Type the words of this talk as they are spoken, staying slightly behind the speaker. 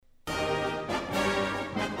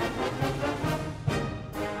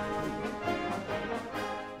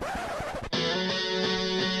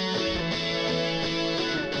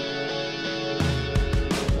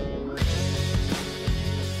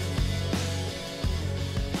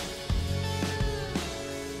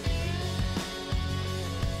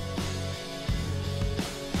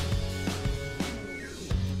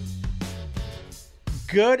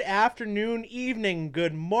Good afternoon, evening,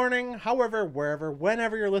 good morning, however, wherever,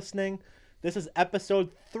 whenever you're listening. This is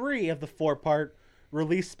episode 3 of the 4-part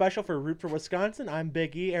release special for Root for Wisconsin. I'm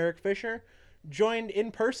Big E, Eric Fisher, joined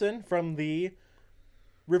in person from the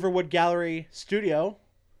Riverwood Gallery studio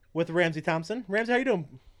with Ramsey Thompson. Ramsey, how you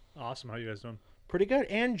doing? Awesome. How you guys doing? Pretty good.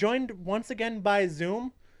 And joined once again by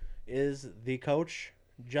Zoom is the coach,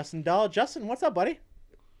 Justin Dahl. Justin, what's up, buddy?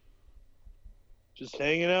 Just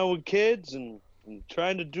hanging out with kids and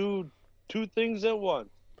trying to do two things at once.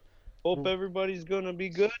 Hope everybody's going to be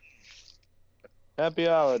good. Happy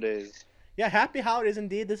holidays. Yeah, happy holidays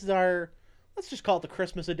indeed. This is our, let's just call it the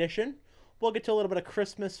Christmas edition. We'll get to a little bit of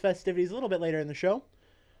Christmas festivities a little bit later in the show.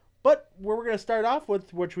 But where we're going to start off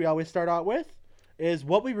with, which we always start out with, is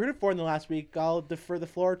what we rooted for in the last week. I'll defer the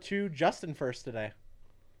floor to Justin first today.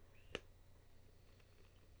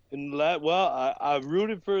 I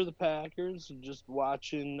rooted for the Packers. And just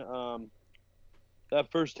watching that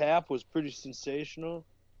first half was pretty sensational.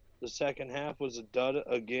 The second half was a dud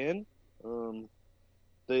again.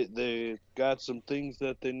 They got some things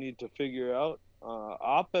that they need to figure out.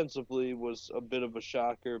 Offensively was a bit of a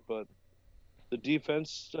shocker, but the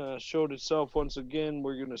defense showed itself once again.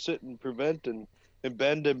 We're going to sit and prevent and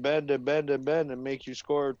bend and make you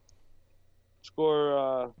score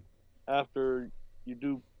after you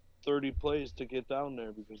do 30 plays to get down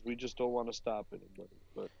there, because we just don't want to stop anybody.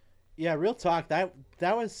 But yeah, real talk. That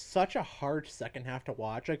was such a hard second half to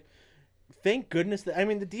watch. Like, thank goodness that, I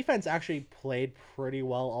mean, the defense actually played pretty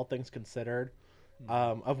well, all things considered,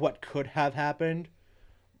 of what could have happened,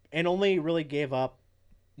 and only really gave up.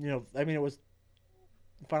 It was,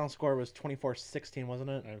 the final score was 24-16, wasn't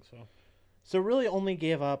it? I think so. So really only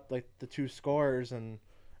gave up like the two scores, and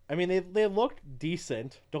I mean they looked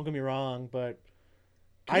decent. Don't get me wrong, but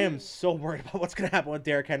I am so worried about what's gonna happen with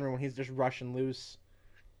Derrick Henry when he's just rushing loose.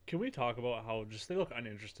 Can we talk about how just they look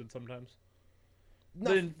uninterested sometimes?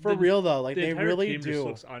 No, for real though, like the they entire really team do. Just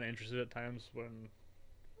looks uninterested at times when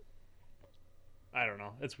I don't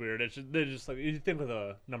know. It's weird. They're just like, you think with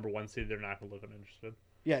a number 1 seed they're not gonna look uninterested.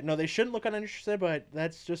 Yeah, no, they shouldn't look uninterested, but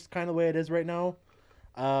that's just kind of the way it is right now.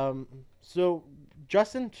 So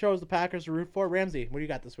Justin chose the Packers to root for. Ramsey, what do you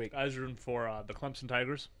got this week? I was rooting for the Clemson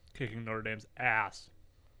Tigers kicking Notre Dame's ass.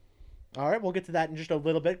 All right, we'll get to that in just a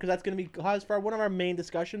little bit because that's going to be cause for one of our main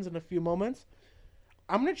discussions in a few moments.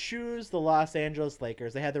 I'm going to choose the Los Angeles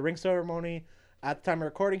Lakers. They had the ring ceremony at the time of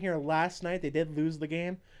recording here last night. They did lose the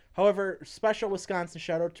game. However, special Wisconsin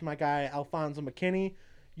shout out to my guy Alfonso McKinney,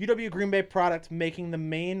 UW Green Bay product, making the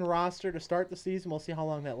main roster to start the season. We'll see how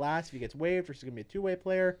long that lasts. If he gets waived, or if he's going to be a two-way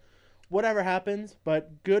player, whatever happens.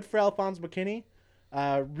 But good for Alfonso McKinney.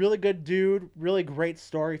 Really good dude. Really great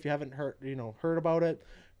story. If you haven't heard about it,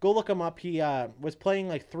 go look him up. He was playing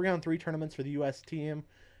like 3-on-3 tournaments for the U.S. team,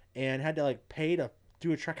 and had to like pay to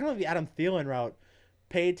do a try, kind of the Adam Thielen route,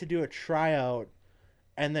 paid to do a tryout,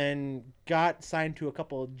 and then got signed to a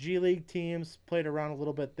couple of G League teams, played around a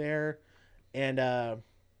little bit there, and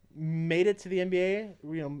made it to the NBA.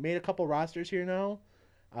 Made a couple rosters here now.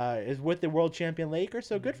 Is with the world champion Lakers,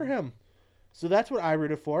 so good for him. So that's what I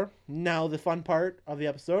rooted for. Now the fun part of the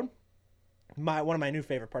episode, one of my new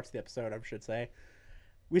favorite parts of the episode, I should say.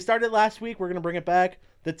 We started last week. We're going to bring it back.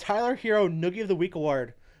 The Tyler Hero Noogie of the Week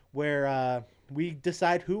Award, where we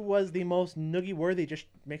decide who was the most noogie worthy. Just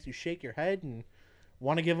makes you shake your head and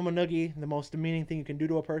want to give them a noogie, the most demeaning thing you can do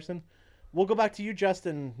to a person. We'll go back to you,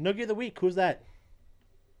 Justin. Noogie of the Week, who's that?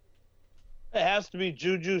 it has to be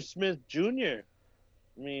Juju Smith Jr.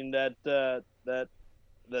 I mean, that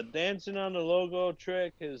dancing on the logo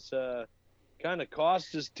trick has kind of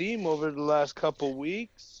cost his team over the last couple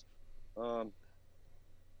weeks. And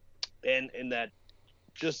that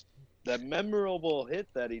memorable hit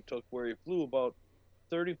that he took where he flew about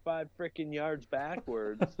 35 freaking yards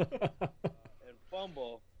backwards and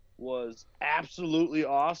fumble was absolutely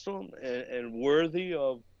awesome and worthy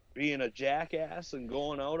of being a jackass and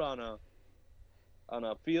going out on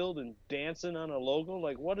a field and dancing on a logo.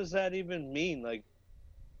 Like, what does that even mean? Like,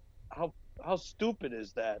 how stupid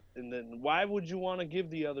is that? And then why would you want to give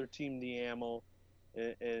the other team the ammo?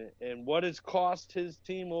 And what has cost his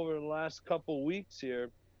team over the last couple weeks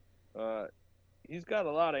here, he's got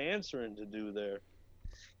a lot of answering to do there.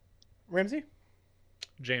 Ramsey?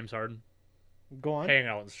 James Harden. Go on. Hanging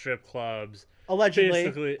out in strip clubs. Allegedly.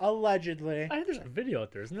 I think there's a video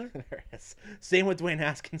out there, isn't there? There is. Same with Dwayne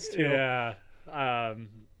Haskins, too. Yeah.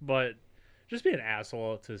 But just be an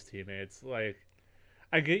asshole to his teammates. Like,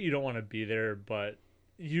 I get you don't want to be there, but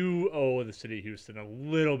you owe the city of Houston a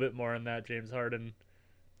little bit more than that, James Harden.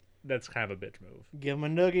 That's kind of a bitch move. Give him a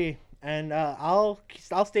noogie. And I'll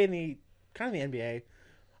stay in the kind of the NBA.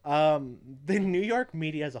 The New York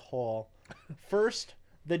media as a whole. First,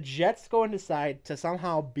 the Jets go and decide to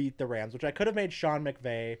somehow beat the Rams, which I could have made Sean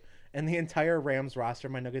McVay and the entire Rams roster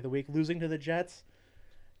my nugget of the week, losing to the Jets.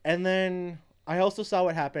 And then I also saw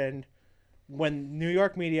what happened when New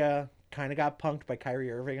York media kind of got punked by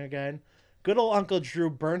Kyrie Irving again. Good old Uncle Drew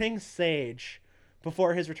burning sage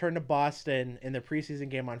before his return to Boston in the preseason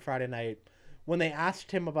game on Friday night. When they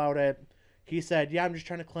asked him about it, he said, "Yeah, I'm just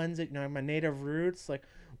trying to cleanse it, my native roots." Like,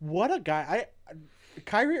 what a guy!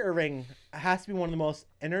 Kyrie Irving has to be one of the most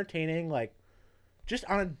entertaining, like, just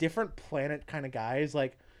on a different planet kind of guys.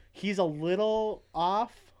 Like, he's a little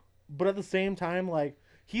off, but at the same time, like,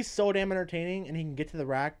 he's so damn entertaining, and he can get to the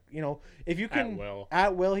rack. If you can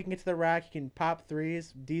at will, he can get to the rack. He can pop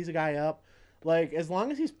threes, D's a guy up. Like, as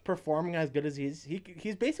long as he's performing as good as he's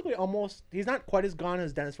basically almost, he's not quite as gone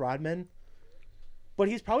as Dennis Rodman, but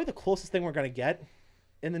he's probably the closest thing we're gonna get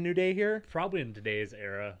in the new day here. Probably in today's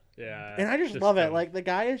era, yeah. And I just love it. Like, the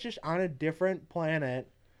guy is just on a different planet,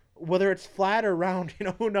 whether it's flat or round.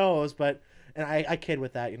 Who knows? But and I kid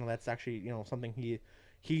with that. That's actually something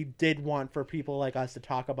he did want for people like us to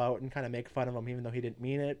talk about and kind of make fun of him, even though he didn't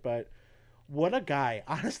mean it. But what a guy.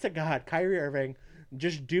 Honest to God, Kyrie Irving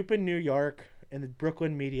just duping New York and the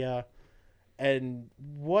Brooklyn media. And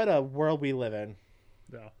what a world we live in.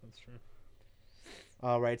 Yeah, that's true.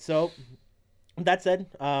 All right. So that said,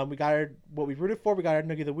 we got what we rooted for. We got our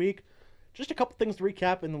Noogie of the Week. Just a couple things to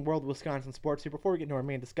recap in the world of Wisconsin sports here before we get into our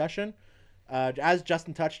main discussion. As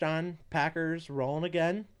Justin touched on, Packers rolling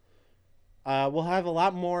again. We'll have a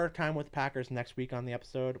lot more time with Packers next week on the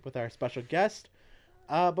episode with our special guest.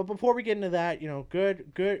 But before we get into that, good,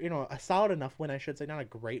 a solid enough win, I should say. Not a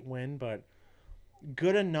great win, but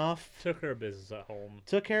good enough. Took care of business at home.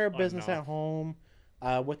 Took care of business at home.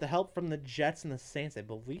 With the help from the Jets and the Saints, I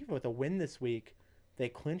believe with a win this week, they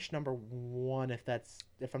clinched number 1.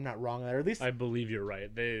 If I'm not wrong, or at least I believe you're right.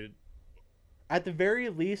 At the very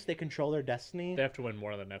least, they control their destiny. They have to win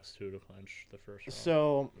more than the next 2 to clinch the first round.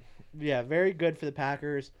 So, yeah, very good for the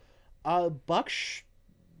Packers. Bucks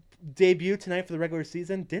debut tonight for the regular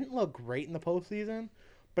season didn't look great in the postseason,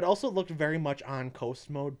 but also looked very much on coast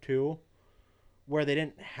mode too, where they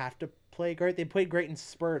didn't have to play great. They played great in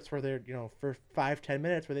spurts where they're for 5-10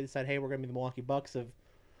 minutes where they decide, hey, we're gonna be the Milwaukee Bucks of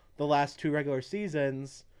the last 2 regular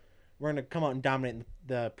seasons. We're gonna come out and dominate in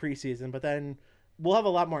the preseason, but then we'll have a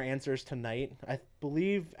lot more answers tonight. I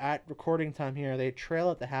believe at recording time here, they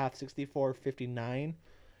trail at the half 64-59.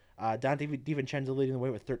 Dante DiVincenzo leading the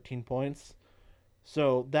way with 13 points.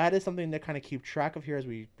 So that is something to kind of keep track of here as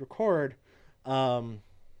we record.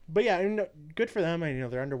 But yeah, good for them.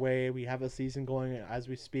 They're underway. We have a season going as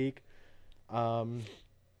we speak. So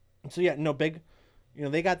yeah, big.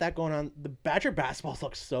 They got that going on. The Badger basketballs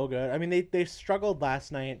look so good. I mean, they struggled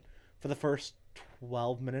last night for the first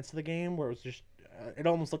 12 minutes of the game where it was just it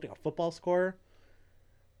almost looked like a football score.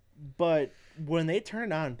 But when they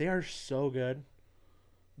turn it on, they are so good.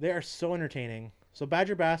 They are so entertaining. So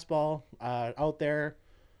Badger basketball out there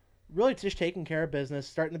really just taking care of business,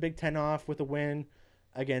 starting the Big Ten off with a win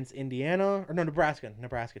against Indiana. Or no, Nebraska.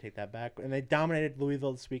 Nebraska, take that back. And they dominated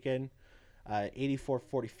Louisville this weekend,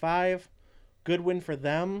 84-45. Good win for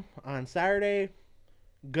them on Saturday.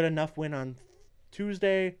 Good enough win on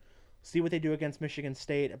Tuesday. See what they do against Michigan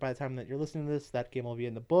State. By the time that you're listening to this, that game will be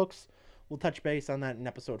in the books. We'll touch base on that in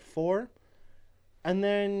episode 4. And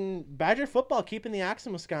then Badger football keeping the axe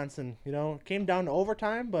in Wisconsin. It came down to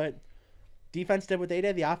overtime, but defense did what they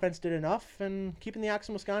did. The offense did enough, and keeping the axe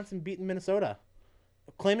in Wisconsin, beating Minnesota.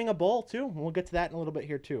 Claiming a bowl, too. We'll get to that in a little bit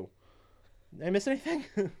here, too. Did I miss anything?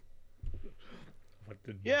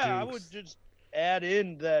 Yeah, I would just add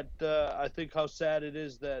in that I think how sad it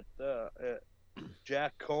is that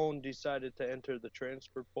Jack Cohn decided to enter the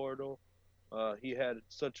transfer portal. He had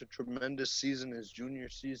such a tremendous season his junior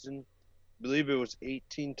season. I believe it was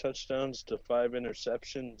 18 touchdowns to 5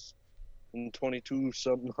 interceptions and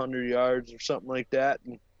 22-something hundred yards or something like that.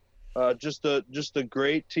 And just a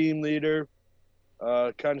great team leader.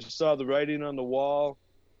 Kind of saw the writing on the wall.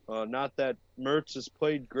 Not that Mertz has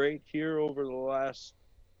played great here over the last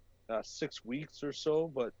 6 weeks or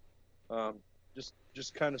so, but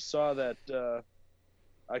just kind of saw that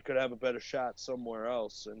I could have a better shot somewhere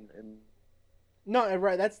else. And no,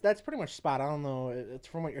 right. That's pretty much spot on, though. It's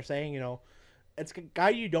from what you're saying. It's a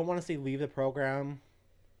guy you don't want to see leave the program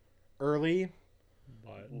early,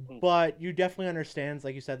 but you definitely understands.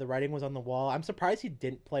 Like you said, the writing was on the wall. I'm surprised he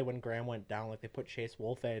didn't play when Graham went down. Like they put Chase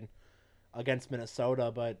Wolf in against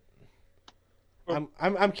Minnesota, but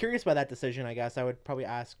I'm curious by that decision. I guess I would probably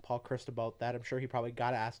ask Paul Christ about that. I'm sure he probably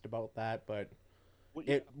got asked about that, but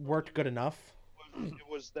it worked good enough. It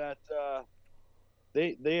was that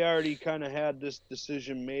they already kind of had this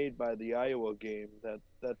decision made by the Iowa game that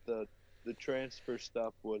the transfer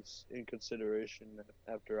stuff was in consideration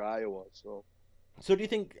after Iowa. So do you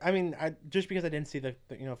think? I mean, just because I didn't see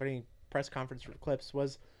if any press conference clips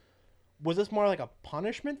was this more like a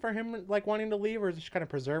punishment for him like wanting to leave, or just kind of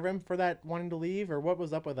preserve him for that wanting to leave, or what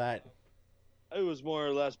was up with that? it was more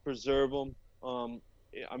or less preserve them.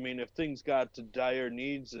 I mean, if things got to dire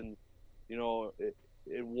needs and you know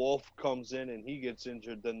Wolf comes in and he gets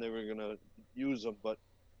injured, then they were gonna use him. But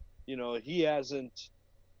you know he hasn't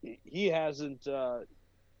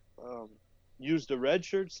um, used a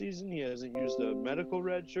redshirt season. He hasn't used a medical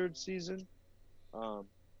redshirt season. Um,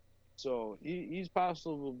 so he's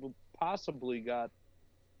possibly got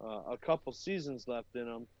a couple seasons left in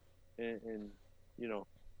him, and you know,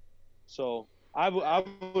 so I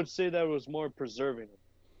would say that was more preserving him.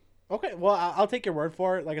 Okay, well, I'll take your word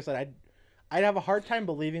for it. Like I said, I'd have a hard time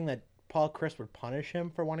believing that Paul Chris would punish him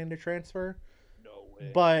for wanting to transfer. No way.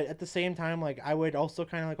 But at the same time, like I would also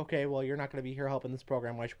kind of like, okay, well, you're not going to be here helping this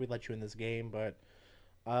program. Why should we let you in this game? But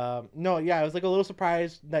no, yeah, I was like a little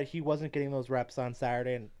surprised that he wasn't getting those reps on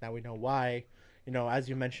Saturday, and now we know why. As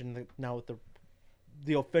you mentioned, now with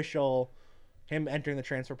the official him entering the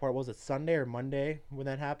transfer portal, was it Sunday or Monday when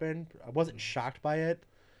that happened? I wasn't shocked by it.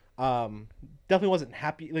 Definitely wasn't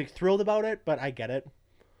happy, like thrilled about it, but I get it.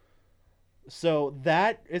 So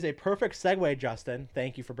that is a perfect segue, Justin.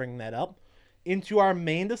 Thank you for bringing that up into our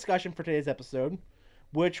main discussion for today's episode,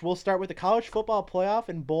 which we'll start with the college football playoff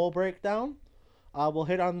and bowl breakdown. We'll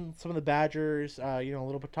hit on some of the Badgers, a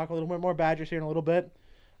little bit, talk a little bit more Badgers here in a little bit.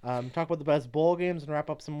 Talk about the best bowl games and wrap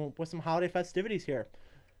up with some holiday festivities here.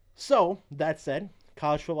 So that said,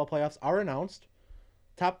 college football playoffs are announced.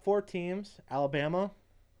 Top 4 teams: Alabama,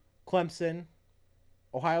 Clemson,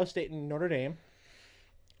 Ohio State, and Notre Dame.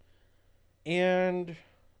 And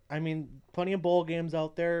I mean, plenty of bowl games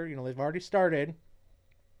out there. They've already started,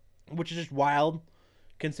 which is just wild,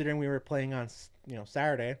 considering we were playing on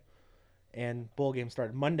Saturday, and bowl games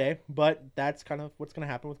started Monday. But that's kind of what's going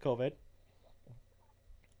to happen with COVID.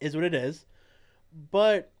 Is what it is.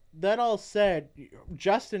 But that all said,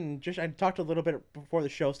 Justin, I talked a little bit before the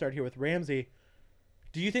show started here with Ramsey.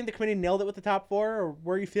 Do you think the committee nailed it with the top 4, or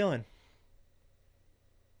where are you feeling?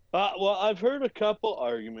 Well, I've heard a couple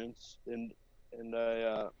arguments, and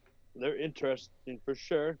they're interesting for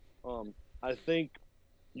sure. I think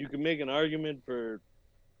you can make an argument for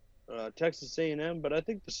Texas A&M, but I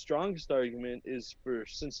think the strongest argument is for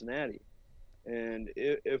Cincinnati. And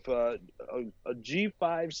if a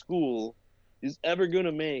G5 school is ever going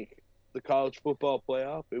to make the college football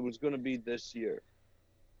playoff, it was going to be this year.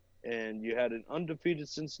 And you had an undefeated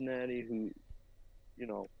Cincinnati who,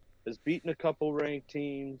 has beaten a couple ranked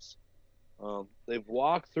teams. They've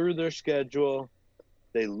walked through their schedule.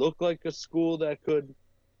 They look like a school that could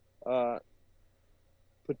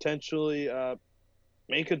potentially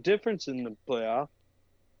make a difference in the playoff.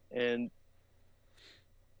 And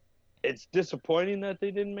it's disappointing that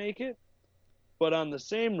they didn't make it. But on the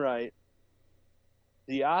same right,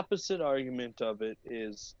 the opposite argument of it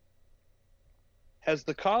is, has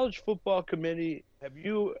the college football committee, have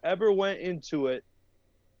you ever went into it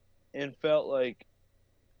and felt like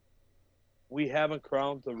we haven't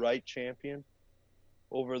crowned the right champion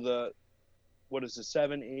over the,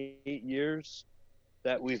 7-8 years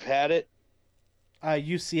that we've had it?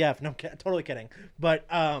 UCF. No, I'm totally kidding. But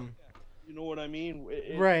you know what I mean?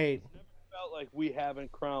 Right. It's never felt like we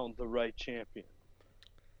haven't crowned the right champion.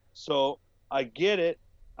 So I get it.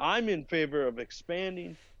 I'm in favor of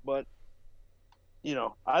expanding, but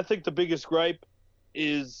I think the biggest gripe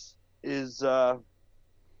is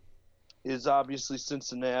obviously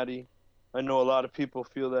Cincinnati. I know a lot of people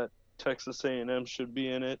feel that Texas A&M should be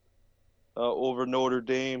in it over Notre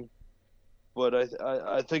Dame, but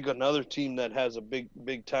I think another team that has a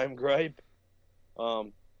big time gripe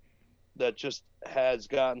that just has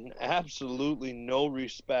gotten absolutely no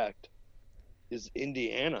respect is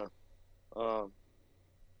Indiana.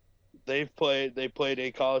 They played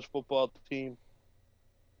a college football team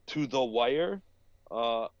to the wire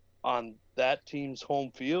on that team's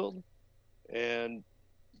home field, and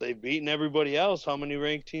they've beaten everybody else. How many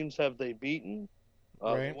ranked teams have they beaten?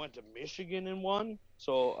 Right. They went to Michigan and won.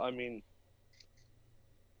 So, I mean,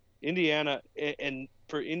 Indiana, and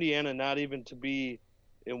for Indiana not even to be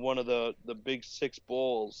in one of the Big Six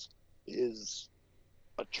bowls is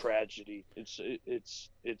a tragedy. It's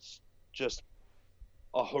just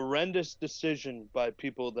a horrendous decision by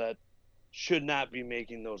people that should not be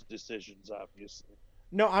making those decisions, obviously.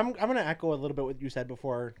 No, I'm going to echo a little bit what you said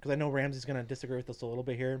before, because I know Ramsey's going to disagree with us a little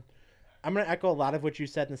bit here. I'm going to echo a lot of what you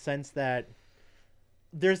said in the sense that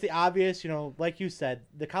there's the obvious, like you said,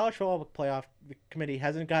 the college football playoff committee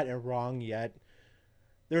hasn't gotten it wrong yet.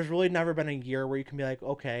 There's really never been a year where you can be like,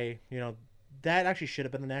 okay, that actually should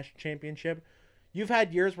have been the national championship. You've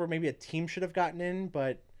had years where maybe a team should have gotten in,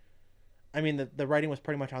 but I mean, the writing was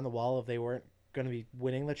pretty much on the wall if they weren't going to be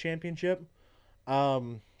winning the championship.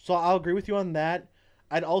 So I'll agree with you on that.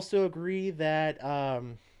 I'd also agree that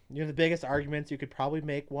the biggest arguments you could probably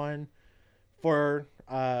make one for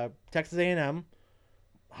Texas A&M.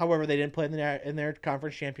 However, they didn't play in their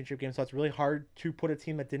conference championship game, so it's really hard to put a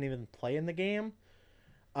team that didn't even play in the game.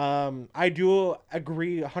 I do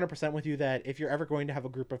agree 100% with you that if you're ever going to have a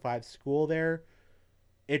Group of 5 school there,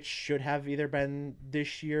 it should have either been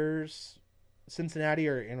this year's Cincinnati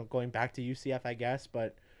or going back to UCF, I guess.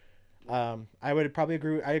 But I would probably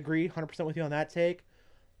agree. I agree 100% with you on that take.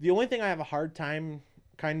 The only thing I have a hard time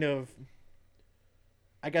kind of,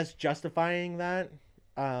 I guess, justifying that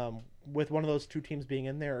with one of those two teams being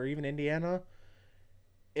in there, or even Indiana,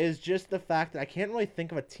 is just the fact that I can't really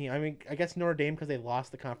think of a team. I mean, I guess Notre Dame because they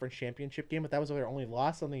lost the conference championship game, but that was their only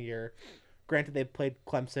loss on the year. Granted, they played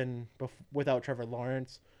Clemson without Trevor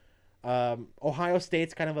Lawrence. Ohio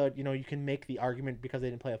State's kind of a, you can make the argument because they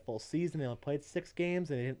didn't play a full season. They only played 6 games,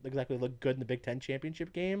 and they didn't exactly look good in the Big Ten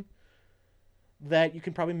championship game. That you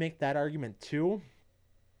can probably make that argument too.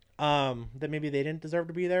 That maybe they didn't deserve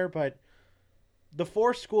to be there, but the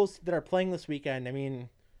 4 schools that are playing this weekend, I mean,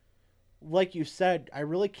 like you said, I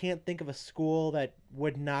really can't think of a school that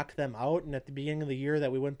would knock them out, and at the beginning of the year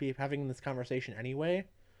that we wouldn't be having this conversation anyway.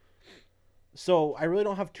 So I really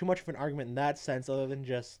don't have too much of an argument in that sense, other than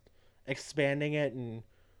just expanding it and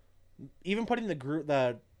even putting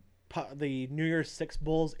the New Year's Six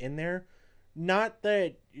bowls in there. Not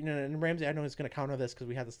that and Ramsey, I know he's going to counter this because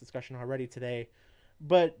we had this discussion already today,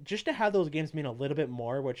 but just to have those games mean a little bit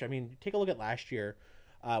more. Which, I mean, take a look at last year,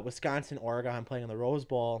 Wisconsin, Oregon playing in the Rose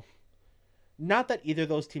Bowl. Not that either of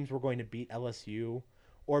those teams were going to beat LSU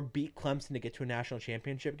or beat Clemson to get to a national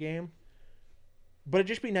championship game. But it'd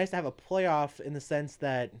just be nice to have a playoff in the sense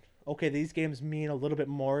that, okay, these games mean a little bit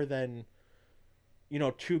more than,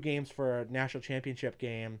 2 games for a national championship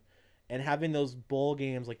game. And having those bowl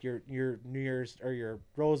games like your New Year's or your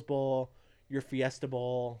Rose Bowl, your Fiesta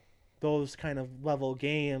Bowl, those kind of level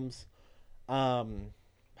games,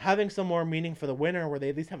 having some more meaning for the winner where they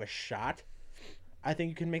at least have a shot. I think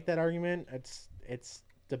you can make that argument. It's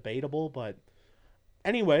debatable, but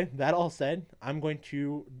anyway, that all said, I'm going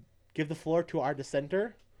to give the floor to our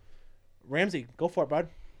dissenter. Ramsey, go for it, bud.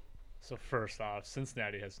 So first off,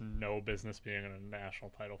 Cincinnati has no business being in a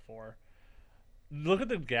national Title IV. Look at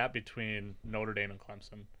the gap between Notre Dame and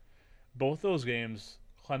Clemson. Both those games,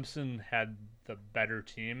 Clemson had the better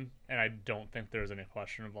team, and I don't think there's any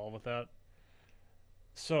question involved with that.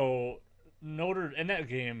 So in that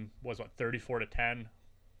game was 34-10.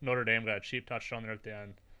 Notre Dame got a cheap touchdown there at the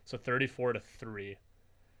end, so 34-3.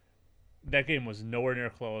 That game was nowhere near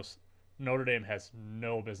close. Notre Dame has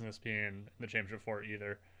no business being in the championship for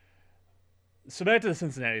either. So back to the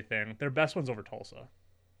Cincinnati thing, their best one's over Tulsa.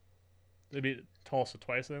 They beat Tulsa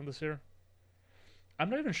twice, I think, this year. I'm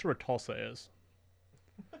not even sure where Tulsa is.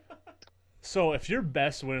 So if your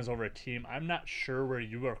best win is over a team, I'm not sure where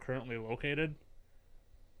you are currently located.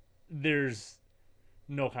 There's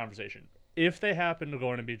no conversation. If they happen to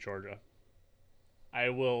go in and beat Georgia, I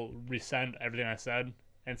will rescind everything I said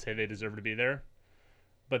and say they deserve to be there.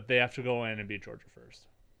 But they have to go in and beat Georgia first.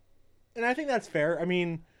 And I think that's fair. I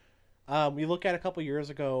mean, we look at a couple years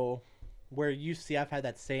ago where UCF had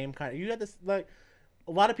that same kind of... You had this, like,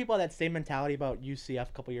 a lot of people had that same mentality about UCF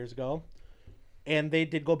a couple years ago. And they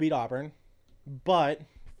did go beat Auburn. But,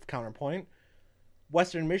 counterpoint,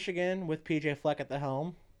 Western Michigan with P.J. Fleck at the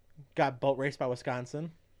helm got boat raced by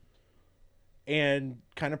Wisconsin. And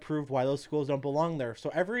kind of proved why those schools don't belong there.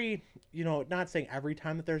 So every, not saying every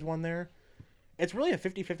time that there's one there, it's really a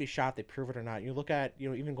 50-50 shot they prove it or not. You look at,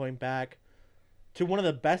 even going back to one of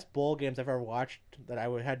the best bowl games I've ever watched that I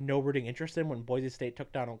had no rooting interest in when Boise State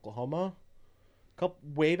took down Oklahoma.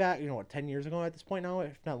 Way back, 10 years ago at this point now,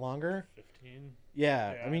 if not longer. 15?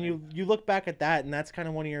 Yeah. I mean, you look back at that, and that's kind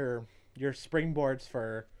of one of your springboards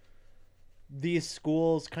for these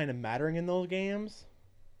schools kind of mattering in those games.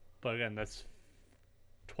 But again, that's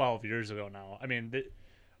 12 years ago now. I mean,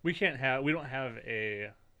 we don't have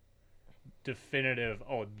a definitive,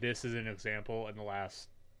 this is an example in the last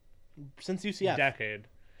since UCF decade.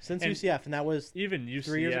 Since UCF, and that was even UCF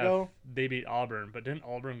 3 years ago. They beat Auburn, but didn't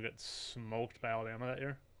Auburn get smoked by Alabama that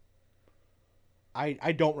year?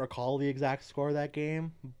 I don't recall the exact score of that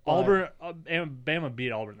game. Auburn, Alabama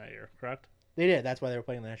beat Auburn that year, correct? They did. That's why they were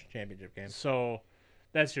playing the national championship game. So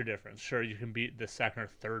that's your difference. Sure, you can beat the second or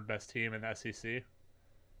third best team in the SEC,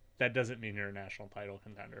 that doesn't mean you're a national title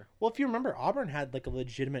contender. Well, if you remember, Auburn had like a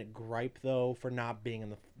legitimate gripe though for not being in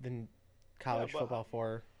the college but football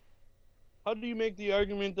for. How do you make the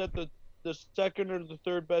argument that the second or the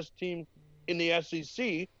third best team in the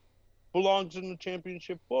SEC belongs in the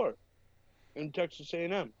championship four in Texas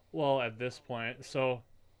A&M? Well, at this point, so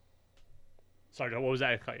sorry, Joe, what was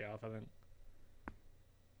that? I cut you off, I think.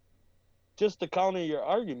 Just to counter your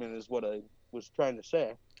argument is what I was trying to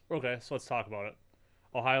say. Okay, so let's talk about it.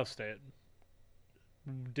 Ohio State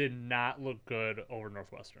did not look good over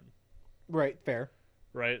Northwestern. Right, fair.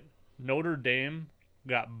 Right? Notre Dame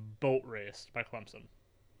got boat raced by Clemson.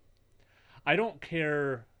 I don't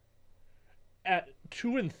care. At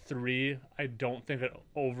 2 and 3, I don't think it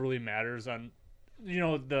overly matters on,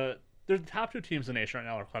 the top 2 teams in the nation right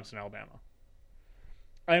now are Clemson and Alabama.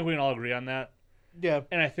 I think we can all agree on that. Yeah.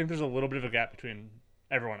 And I think there's a little bit of a gap between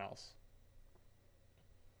everyone else.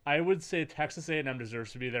 I would say Texas A&M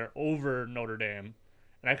deserves to be there over Notre Dame,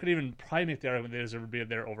 and I could even probably make the argument they deserve to be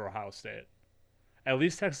there over Ohio State. At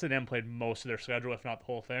least Texas A&M played most of their schedule, if not the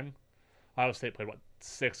whole thing. Ohio State played,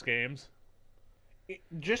 6 games?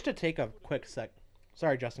 Just to take a quick sec.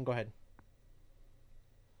 Sorry, Justin, go ahead.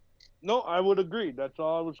 No, I would agree. That's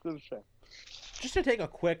all I was going to say. Just to take a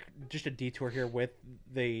detour here with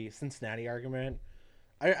the Cincinnati argument.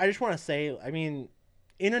 I just want to say, I mean,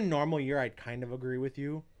 in a normal year, I'd kind of agree with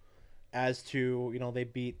you as to, they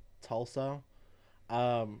beat Tulsa,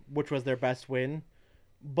 which was their best win.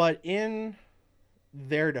 But in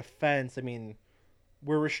their defense, I mean,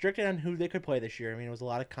 we're restricted on who they could play this year. I mean, it was a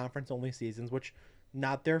lot of conference-only seasons, which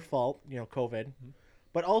not their fault, COVID. Mm-hmm.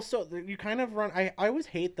 But also, you kind of run... I always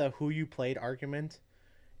hate the who you played argument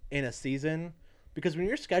in a season, because when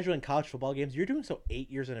you're scheduling college football games, you're doing so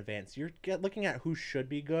 8 years in advance. You're looking at who should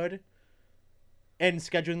be good and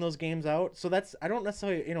scheduling those games out. So that's... I don't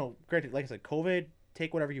necessarily... granted, like I said, COVID,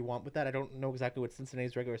 take whatever you want with that. I don't know exactly what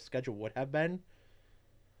Cincinnati's regular schedule would have been.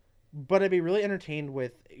 But I'd be really entertained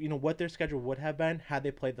with, what their schedule would have been had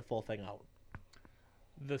they played the full thing out.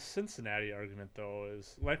 The Cincinnati argument, though,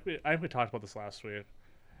 is like we talked about this last week.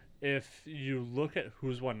 If you look at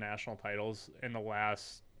who's won national titles in the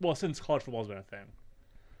last, since college football's been a thing,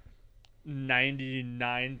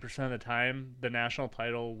 99% of the time, the national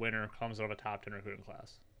title winner comes out of a top 10 recruiting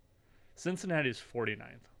class. Cincinnati's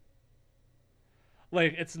 49th.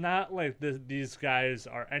 Like, it's not like these guys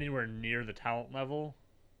are anywhere near the talent level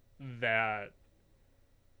that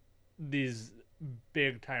these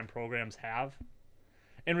big-time programs have.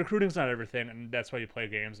 And recruiting's not everything, and that's why you play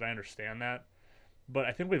games, and I understand that. But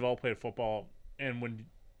I think we've all played football, and when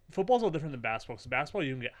football's a little different than basketball, because basketball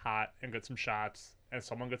you can get hot and get some shots, and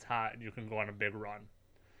someone gets hot and you can go on a big run.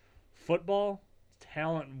 Football,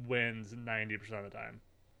 talent wins 90% of the time.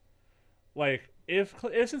 Like, if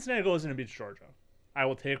Cincinnati goes in and beats Georgia, I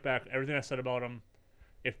will take back everything I said about them.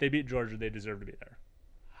 If they beat Georgia, they deserve to be there.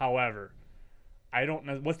 However, I don't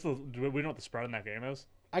know. Do we know what the spread in that game is?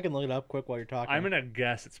 I can look it up quick while you're talking. I'm going to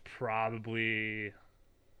guess it's probably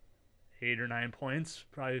 8 or 9 points,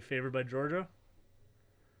 probably favored by Georgia.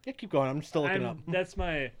 Yeah, keep going. I'm still looking up. That's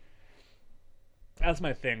my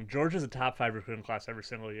thing. Georgia's a top 5 recruiting class every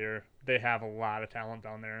single year. They have a lot of talent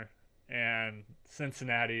down there. And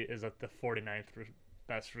Cincinnati is at the 49th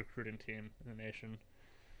best recruiting team in the nation.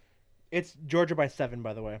 It's Georgia by 7,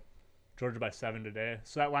 by the way. Georgia by 7 today.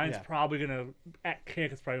 So that line's probably going to, at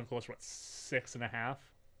kick, it's probably closer to 6.5?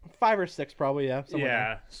 5 or 6 probably, yeah.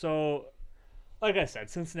 Yeah, so like I said,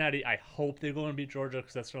 Cincinnati, I hope they go and beat Georgia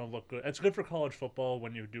because that's going to look good. It's good for college football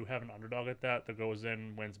when you do have an underdog like that goes in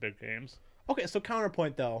and wins big games. Okay, so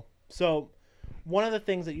counterpoint, though. So one of the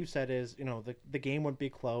things that you said is, the game wouldn't be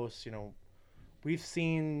close. We've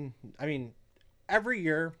seen, every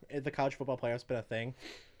year the college football playoff's been a thing.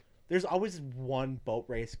 There's always one boat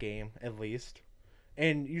race game, at least.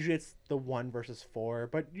 And usually it's the 1 versus 4,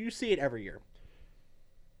 but you see it every year.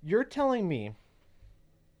 You're telling me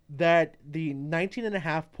that the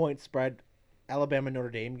 19.5-point spread Alabama-Notre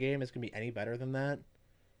Dame game is going to be any better than that?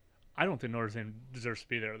 I don't think Notre Dame deserves to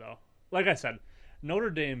be there, though. Like I said, Notre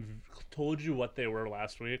Dame told you what they were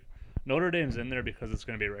last week. Notre Dame's in there because it's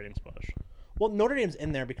going to be a ratings push. Well, Notre Dame's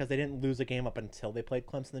in there because they didn't lose a game up until they played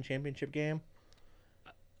Clemson in the championship game.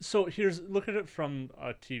 So look at it from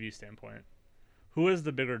a TV standpoint. Who is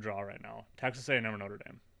the bigger draw right now? Texas A&M or Notre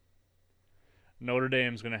Dame? Notre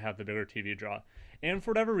Dame's going to have the bigger TV draw. And for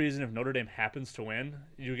whatever reason, if Notre Dame happens to win,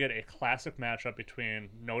 you get a classic matchup between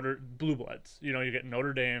Blue Bloods. You get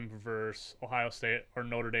Notre Dame versus Ohio State or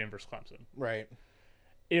Notre Dame versus Clemson. Right.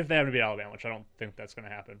 If they happen to beat Alabama, which I don't think that's going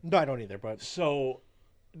to happen. No, I don't either. But so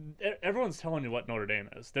everyone's telling you what Notre Dame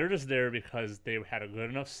is. They're just there because they had a good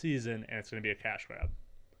enough season and it's going to be a cash grab.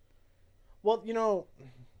 Well,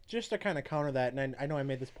 just to kind of counter that, and I know I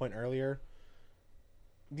made this point earlier.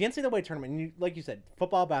 The NCAA tournament, and like you said,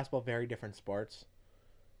 football, basketball, very different sports.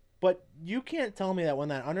 But you can't tell me that when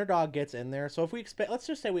that underdog gets in there. So if we expand, let's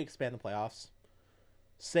just say we expand the playoffs.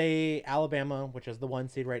 Say Alabama, which is the 1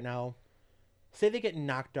 seed right now, say they get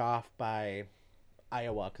knocked off by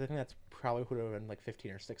Iowa, because I think that's probably who would have been like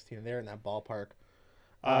 15 or 16. They're in that ballpark.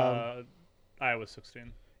 Iowa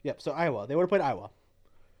 16. Yep. So Iowa, they would have played Iowa.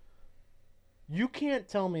 You can't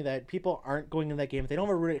tell me that people aren't going in that game if they don't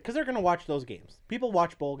have a root, because they're going to watch those games. People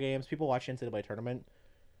watch bowl games. People watch NCAA tournament.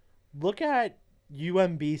 Look at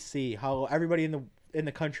UMBC, how everybody in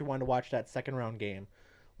the country wanted to watch that second round game.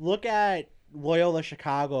 Look at Loyola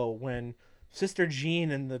Chicago when Sister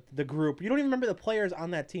Jean and the group. You don't even remember the players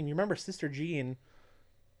on that team. You remember Sister Jean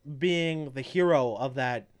being the hero of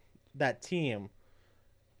that team.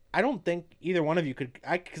 I don't think either one of you could,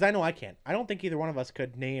 because I know I can't. I don't think either one of us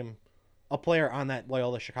could name a player on that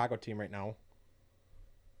Loyola Chicago team right now.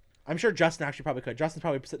 I'm sure Justin actually probably could. Justin's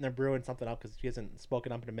probably sitting there brewing something up because he hasn't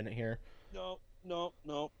spoken up in a minute here. No.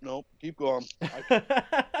 Keep going.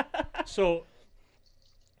 So,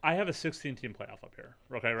 I have a 16-team playoff up here.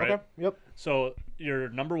 Okay, right? Okay. Yep. So your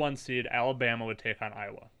number 1 seed Alabama would take on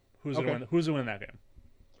Iowa. Who's gonna win that game?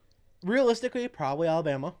 Realistically, probably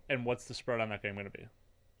Alabama. And what's the spread on that game going to be?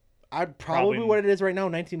 I'd probably what it is right now,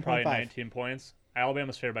 19.5. Probably 19 points.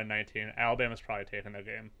 Alabama's favored by 19. Alabama's probably taking that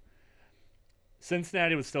game.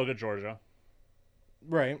 Cincinnati would still get Georgia.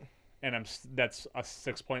 Right. And that's a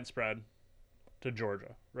 6-point spread to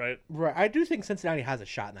Georgia, right? Right. I do think Cincinnati has a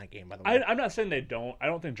shot in that game, by the way. I'm not saying they don't. I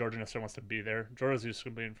don't think Georgia necessarily wants to be there. Georgia's used to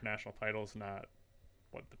being for national titles, not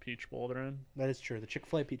the Peach Bowl they're in. That is true. The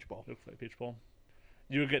Chick-fil-A Peach Bowl. Chick-fil-A Peach Bowl.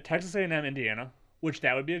 You would get Texas A&M, Indiana, which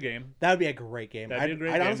that would be a game. That would be a great game. That'd be a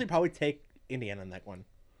great I'd game. honestly probably take Indiana in that one,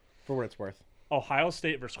 for what it's worth. Ohio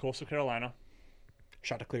State versus Coastal Carolina.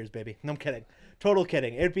 Shot to clears, baby. No, I'm kidding. Total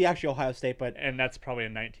kidding. It'd be actually Ohio State, but And that's probably a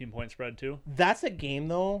 19-point spread, too. that's a game,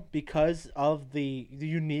 though, because of the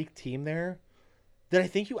unique team there, that I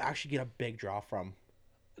think you actually get a big draw from.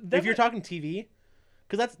 If you're talking TV,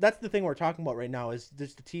 because that's the thing we're talking about right now is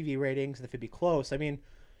just the TV ratings, and if it'd be close. I mean,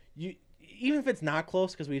 even if it's not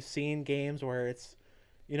close, because we've seen games where it's,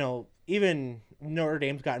 even Notre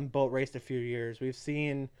Dame's gotten boat raced a few years. We've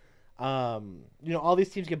seen, all these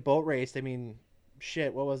teams get boat raced. I mean,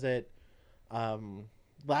 shit, what was it?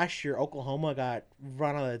 Last year, Oklahoma got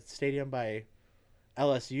run out of the stadium by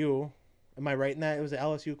LSU. Am I right in that? It was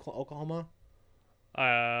LSU, Oklahoma?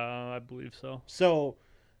 I believe so. So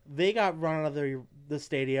they got run out of the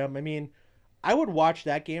stadium. I mean, I would watch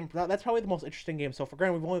that game. That's probably the most interesting game so far.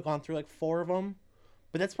 Granted, we've only gone through like 4 of them,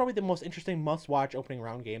 but that's probably the most interesting must-watch opening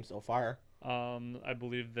round game so far. I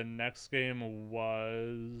believe the next game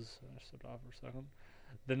was... I stepped off for a second.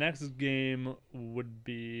 The next game would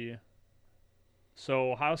be...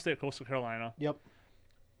 So, Ohio State, Coastal Carolina. Yep.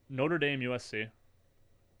 Notre Dame, USC.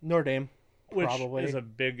 Notre Dame, Which probably. is a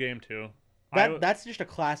big game, too. That's just a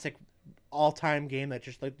classic all-time game that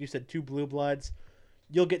just, like you said, 2 blue bloods.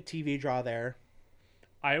 You'll get TV draw there.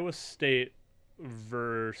 Iowa State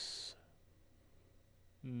versus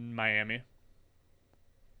Miami.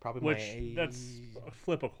 Probably That's a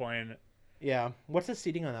flip a coin. Yeah. What's the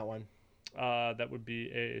seeding on that one? That would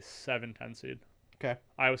be a 7-10 seed. Okay.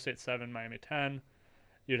 Iowa State 7, Miami 10.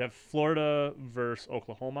 You'd have Florida versus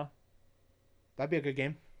Oklahoma. That'd be a good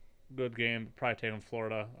game. Good game. Probably taking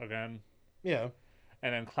Florida again. Yeah.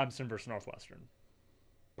 And then Clemson versus Northwestern.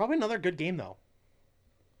 Probably another good game, though.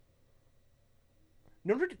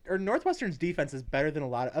 Northwestern's defense is better than a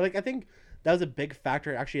lot of... I think that was a big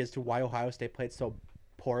factor, actually, as to why Ohio State played so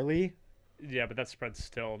poorly. Yeah, but that spread's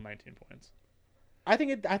still 19 points. I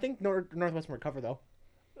think Northwestern would cover, though.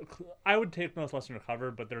 I would take Northwestern to cover,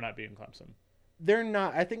 but they're not beating Clemson. They're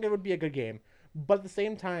not. I think it would be a good game. But at the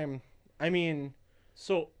same time, I mean...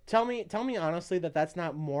 So tell me honestly that that's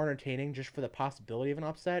not more entertaining just for the possibility of an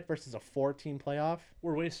upset versus a 4-team playoff.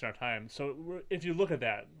 We're wasting our time. So if you look at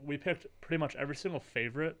that, we picked pretty much every single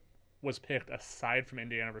favorite was picked aside from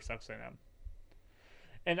Indiana versus Texas A&M.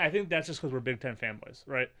 And I think that's just because we're Big Ten fanboys,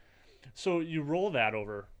 right? So you roll that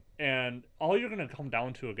over, and all you're going to come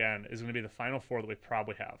down to again is going to be the Final Four that we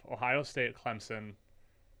probably have. Ohio State, Clemson.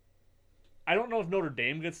 I don't know if Notre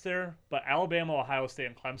Dame gets there, but Alabama, Ohio State,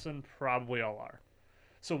 and Clemson probably all are.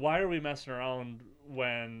 So why are we messing around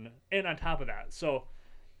when... And on top of that, so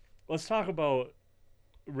let's talk about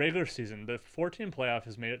regular season. The 14 playoff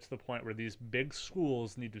has made it to the point where these big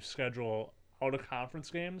schools need to schedule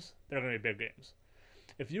out-of-conference games. They're going to be big games.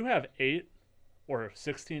 If you have 8 or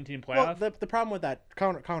 16-team playoff... Well, the problem with that...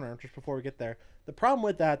 Counter, just before we get there. The problem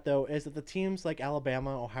with that, though, is that the teams like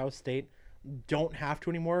Alabama, Ohio State, don't have to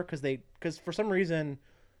anymore because for some reason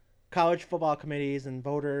college football committees and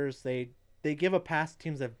voters they give a pass to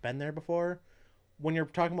teams that have been there before. When you're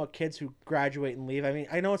talking about kids who graduate and leave, I mean,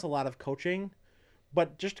 I know it's a lot of coaching,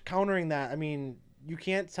 but just countering that, I mean, you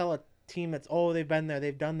can't tell a team that's they've been there,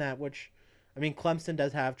 they've done that. Which, I mean, Clemson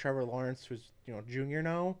does have Trevor Lawrence, who's junior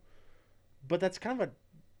now, but that's kind of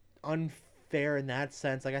unfair in that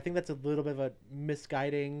sense. Like I think that's a little bit of a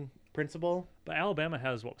misguiding principle. But Alabama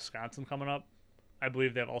has Wisconsin coming up. I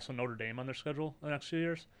believe they have also Notre Dame on their schedule the next few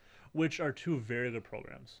years, which are two very good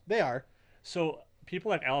programs. They are. So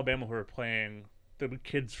people like Alabama who are playing the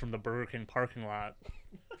kids from the Burger King parking lot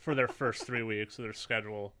for their first 3 weeks of their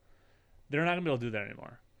schedule, they're not going to be able to do that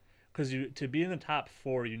anymore. Because to be in the top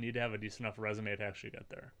 4, you need to have a decent enough resume to actually get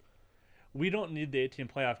there. We don't need the 18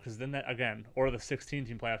 playoff because then that, again, or the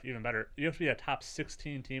 16-team playoff, even better. You have to be a top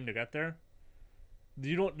 16 team to get there.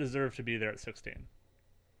 You don't deserve to be there at 16.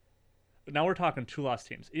 But now we're talking 2-loss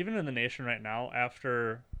teams. Even in the nation right now,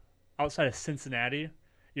 outside of Cincinnati,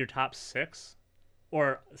 your top 6,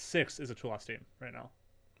 or 6 is a 2-loss team right now.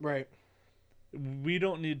 Right. We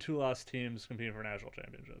don't need 2-loss teams competing for national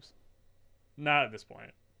championships. Not at this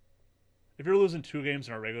point. If you're losing 2 games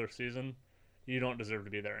in a regular season, you don't deserve to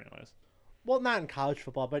be there anyways. Well, not in college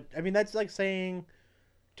football, but I mean that's like saying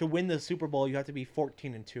to win the Super Bowl you have to be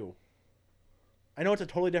 14-2. I know it's a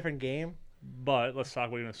totally different game. But let's talk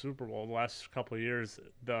about even the Super Bowl. The last couple of years,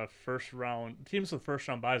 the first round teams with first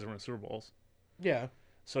round buys are in Super Bowls. Yeah.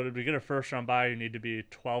 So to get a first round bye, you need to be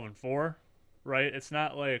 12-4, right? It's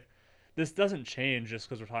not like this doesn't change just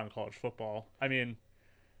because we're talking college football. I mean,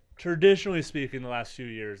 traditionally speaking, the last few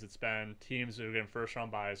years, it's been teams that are getting first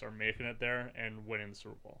round buys are making it there and winning the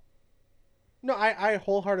Super Bowl. No, I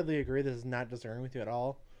wholeheartedly agree. This is not disagreeing with you at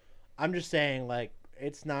all. I'm just saying, like,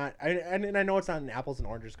 it's not. And I know it's not an apples and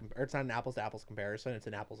oranges. Or it's not an apples to apples comparison. It's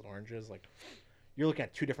an apples and oranges. Like, you're looking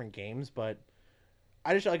at 2 different games. But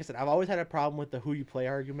I just, like I said, I've always had a problem with the who you play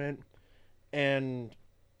argument. And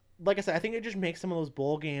like I said, I think it just makes some of those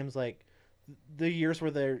bowl games, like the years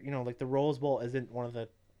where they're, like the Rose Bowl isn't one of the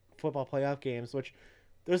football playoff games, which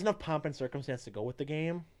there's enough pomp and circumstance to go with the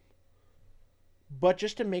game. But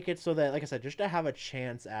just to make it so that, like I said, just to have a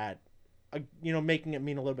chance at, making it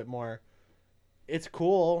mean a little bit more. It's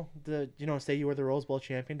cool to, say you were the Rose Bowl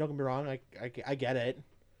champion. Don't get me wrong. I get it.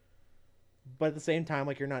 But at the same time,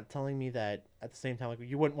 like, you're not telling me that at the same time, like,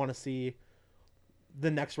 you wouldn't want to see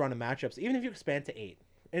the next round of matchups, even if you expand to 8.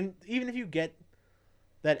 And even if you get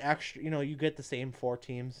that extra, you get the same 4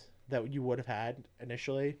 teams that you would have had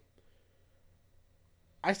initially.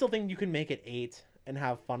 I still think you can make it 8 and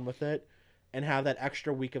have fun with it and have that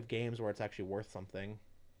extra week of games where it's actually worth something.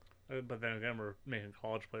 But then again, we're making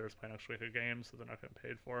college players play an extra week of games, so they're not getting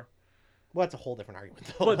paid for. Well, that's a whole different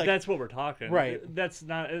argument, though. But that's what we're talking. Right. It's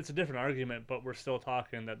a different argument, but we're still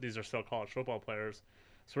talking that these are still college football players.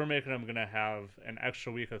 So we're making them going to have an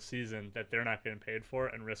extra week of season that they're not getting paid for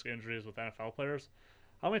and risk injuries with NFL players.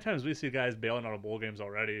 How many times we see guys bailing out of bowl games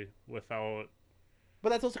already without... But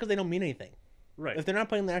that's also because they don't mean anything. Right. If they're not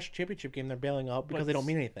playing the national championship game, they're bailing out because they don't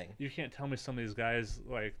mean anything. You can't tell me some of these guys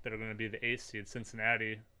like that are going to be the 8th seed,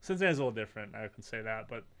 Cincinnati's a little different, I can say that,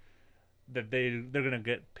 but that they're going to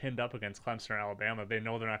get pinned up against Clemson or Alabama. They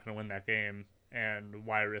know they're not going to win that game, and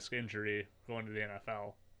why risk injury going to the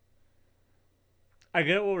NFL? I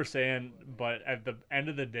get what we're saying, but at the end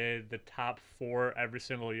of the day, the top 4 every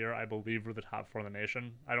single year, I believe, were the top 4 in the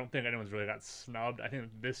nation. I don't think anyone's really got snubbed. I think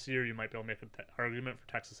this year you might be able to make an argument for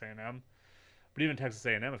Texas A&M. But even Texas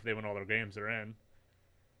A&M, if they win all their games, they're in.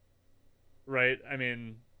 Right? I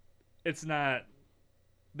mean, it's not...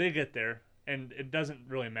 They get there, and it doesn't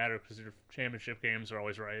really matter because your championship games are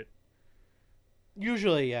always right.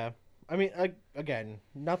 Usually, yeah. I mean, again,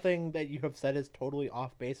 nothing that you have said is totally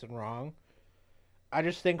off base and wrong. I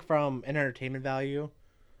just think from an entertainment value,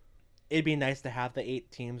 it'd be nice to have the 8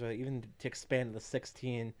 teams, or even to expand to the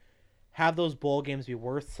 16, have those bowl games be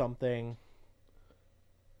worth something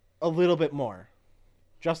a little bit more.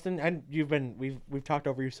 Justin, and we've talked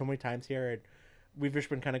over you so many times here, and we've just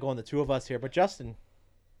been kind of going the 2 of us here, but Justin.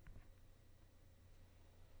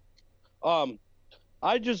 I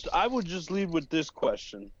would just lead with this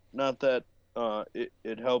question. Not that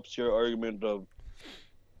it helps your argument of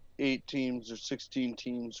 8 teams or 16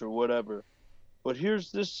 teams or whatever. But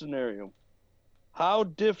here's this scenario. How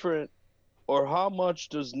different or how much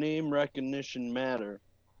does name recognition matter?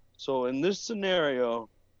 So in this scenario,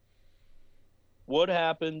 what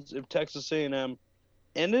happens if Texas A&M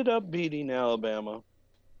ended up beating Alabama,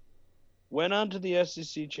 went on to the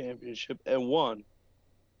SEC championship and won,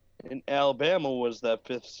 and Alabama was that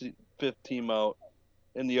fifth team out,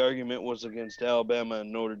 and the argument was against Alabama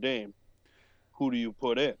and Notre Dame? who do you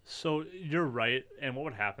put in? So you're right, and what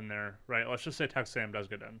would happen there, right? Let's just say Texas A&M does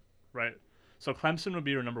get in, right? So Clemson would be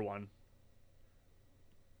your number 1.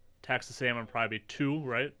 Texas A&M would probably be 2,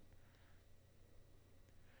 right?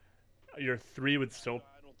 Your 3 would still.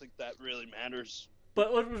 I don't think that really matters.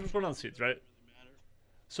 But let's just go down the seeds, right?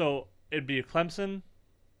 So it'd be Clemson,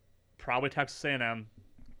 probably Texas A&M,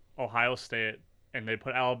 Ohio State, and they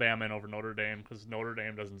put Alabama in over Notre Dame because Notre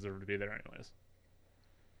Dame doesn't deserve to be there anyways.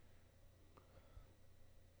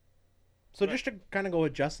 So just to kind of go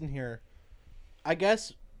with Justin here, I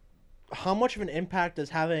guess how much of an impact is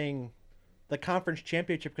having the conference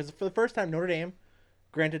championship? Because for the first time, Notre Dame,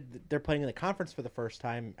 granted they're playing in the conference for the first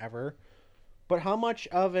time ever, but how much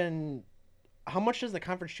does the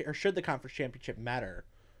conference or should the conference championship matter?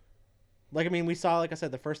 Like, I mean, we saw, like I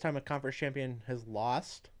said, the first time a conference champion has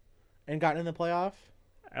lost and gotten in the playoff.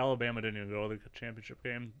 Alabama didn't even go to the championship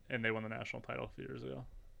game, and they won the national title a few years ago.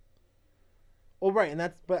 Well, right, and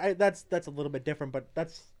that's a little bit different, but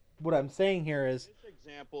that's what I'm saying here is. This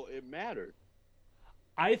example, it mattered.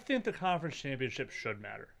 I think the conference championship should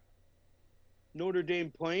matter. Notre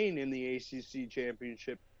Dame playing in the ACC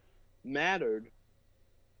championship mattered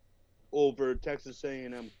over Texas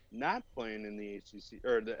A&M not playing in the ACC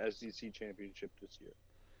or the SEC championship this year.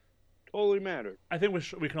 Totally mattered. I think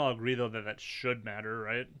we can all agree though that should matter,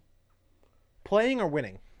 right? Playing or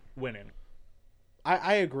winning? Winning.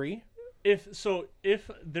 I agree. If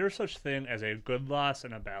there's such thing as a good loss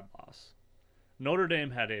and a bad loss, Notre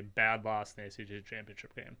Dame had a bad loss in the ACC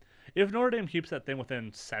championship game. If Notre Dame keeps that thing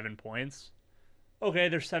within 7 points, okay,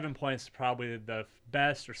 their 7 points probably the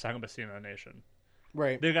best or second best team in the nation.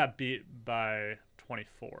 Right. They got beat by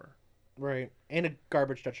 24. Right. And a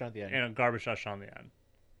garbage touchdown at the end. And a garbage touchdown at the end.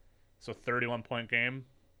 So 31-point game.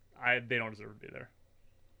 They don't deserve to be there.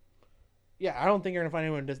 Yeah, I don't think you're gonna find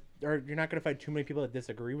anyone or you're not gonna find too many people that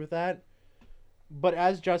disagree with that. But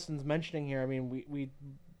as Justin's mentioning here, I mean, we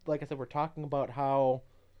like I said, we're talking about how,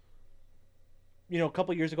 a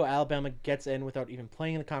couple years ago Alabama gets in without even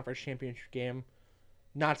playing in the conference championship game.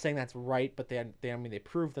 Not saying that's right, but they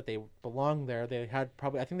proved that they belong there. They had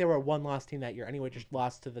I think they were a 1-loss team that year anyway, just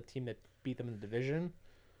lost to the team that beat them in the division.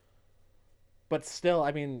 But still,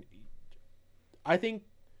 I mean, I think,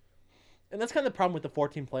 and that's kind of the problem with the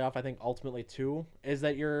 14 playoff, I think, ultimately, too, is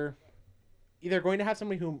that you're either going to have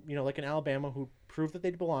somebody who, like in Alabama, who proved that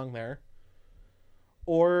they belong there,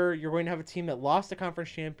 or you're going to have a team that lost the conference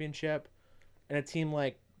championship, and a team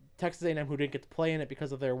like Texas A&M who didn't get to play in it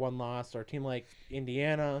because of their 1 loss, or a team like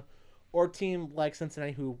Indiana, or a team like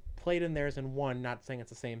Cincinnati who played in theirs and won. Not saying it's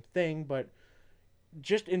the same thing, but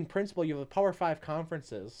just in principle, you have the Power 5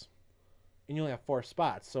 conferences, and you only have 4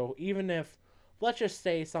 spots. So even if, let's just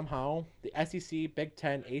say somehow the SEC, Big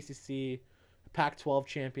Ten, ACC, Pac-12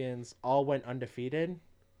 champions all went undefeated,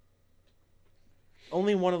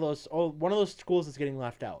 only one of those schools is getting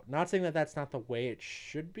left out. Not saying that that's not the way it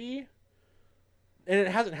should be. And it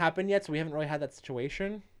hasn't happened yet, so we haven't really had that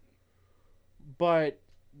situation. But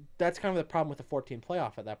that's kind of the problem with the 14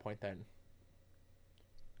 playoff at that point then.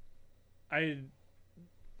 I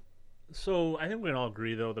think we can all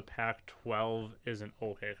agree, though, the Pac-12 is an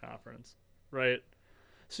okay conference, right?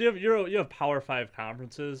 So you have Power 5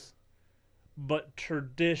 conferences, but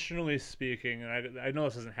traditionally speaking, and I know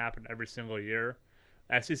this doesn't happen every single year,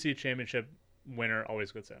 SEC championship winner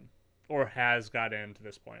always gets in, or has got in to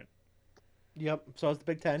this point. Yep, so is the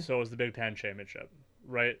Big Ten. So is the Big Ten championship,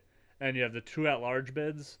 right? And you have the 2 at-large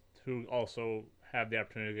bids who also have the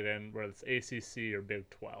opportunity to get in, whether it's ACC or Big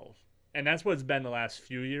 12. And that's what it's been the last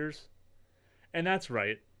few years. And that's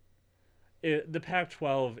right. The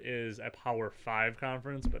Pac-12 is a Power 5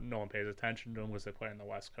 conference, but no one pays attention to them because they play on the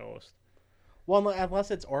West Coast. Well,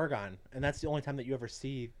 unless it's Oregon, and that's the only time that you ever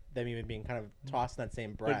see them even being kind of tossed in that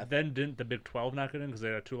same breath. But then didn't the Big 12 not get in because they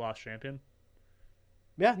had a 2-loss champion?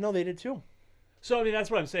 Yeah, no, they did too. So, I mean,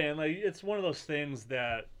 that's what I'm saying. Like, it's one of those things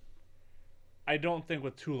that I don't think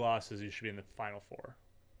with 2 losses you should be in the Final Four.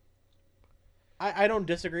 I don't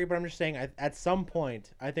disagree, but I'm just saying at some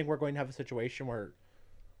point, I think we're going to have a situation where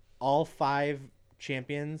all 5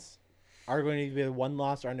 champions are going to be 1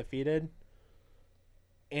 loss or undefeated,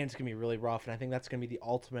 and it's going to be really rough. And I think that's going to be the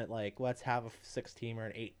ultimate, like, let's have a 6-team or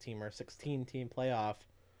an 8-team or a 16-team playoff.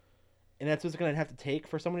 And that's what's going to have to take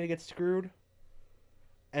for somebody to get screwed.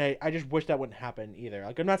 And I just wish that wouldn't happen either.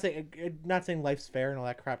 Like, I'm not saying life's fair and all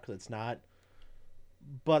that crap, because it's not.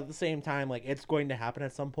 But at the same time, like, it's going to happen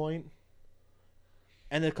at some point.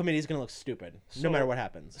 And the committee's going to look stupid, no matter what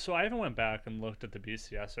happens. So I even went back and looked at the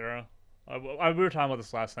BCS era. We were talking about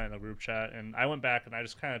this last night in the group chat, and I went back and I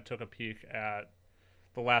just kind of took a peek at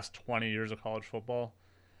the last 20 years of college football.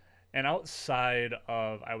 And outside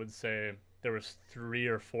of, I would say, there was 3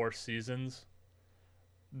 or 4 seasons.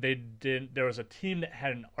 There was a team that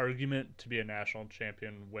had an argument to be a national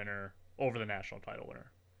champion winner over the national title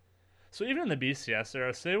winner. So even in the BCS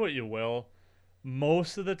era, say what you will,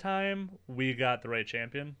 most of the time we got the right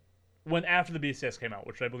champion. When after the BCS came out,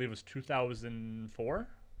 which I believe was 2004?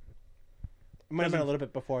 It might have been a little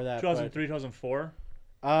bit before that. 2003, 2004?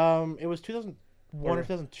 It was 2001 or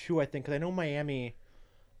 2002, I think, because I know Miami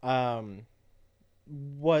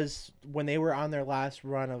was when they were on their last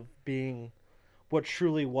run of being what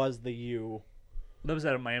truly was the U. That was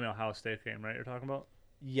that Miami Ohio State game, right? You're talking about?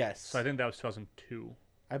 Yes. So I think that was 2002.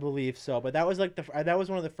 I believe so, but that was like that was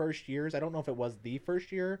one of the first years. I don't know if it was the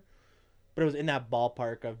first year, but it was in that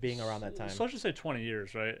ballpark of being around that time. So let's just say 20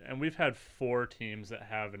 years, right? And we've had 4 teams that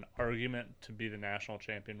have an argument to be the national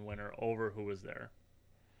champion winner over who was there.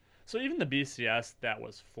 So even the BCS that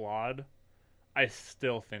was flawed, I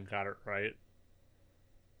still think got it right.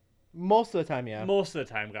 Most of the time, yeah. Most of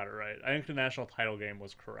the time got it right. I think the national title game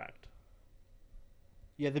was correct.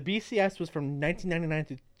 Yeah, the BCS was from 1999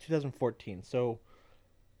 to 2014. So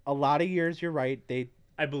a lot of years, you're right.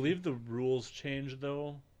 I believe the rules changed,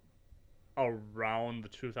 though, around the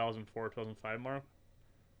 2004-2005 mark,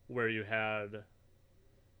 where you had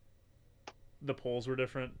the polls were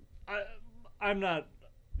different. I'm not,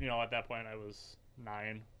 at that point I was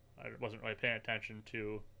 9. I wasn't really paying attention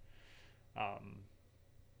to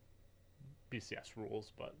BCS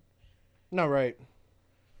rules, but no, right.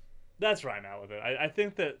 That's where I'm at with it. I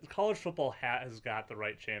think that college football has got the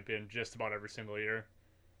right champion just about every single year.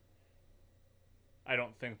 I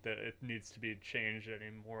don't think that it needs to be changed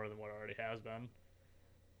any more than what it already has been.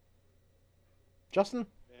 Justin?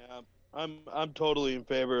 Yeah, I'm totally in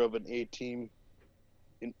favor of an 8-team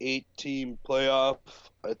playoff.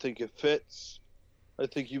 I think it fits. I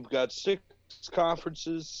think you've got 6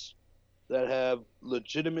 conferences that have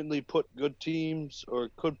legitimately put good teams or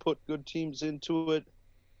could put good teams into it.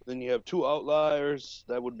 Then you have 2 outliers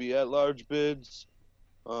that would be at-large bids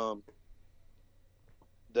that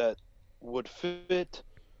would fit.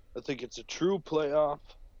 I think it's a true playoff.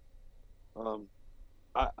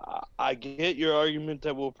 I get your argument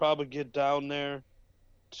that we'll probably get down there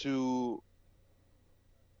to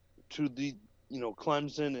the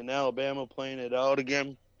Clemson and Alabama playing it out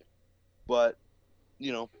again, but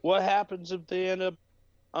what happens if they end up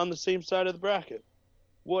on the same side of the bracket?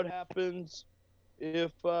 What happens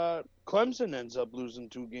if Clemson ends up losing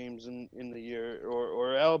 2 games in the year,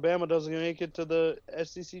 or Alabama doesn't make it to the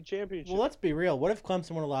SEC championship? Well, let's be real. What if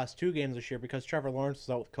Clemson would have lost 2 games this year because Trevor Lawrence was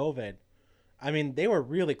out with COVID? I mean, they were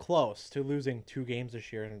really close to losing 2 games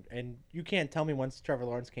this year, and you can't tell me once Trevor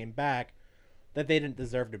Lawrence came back that they didn't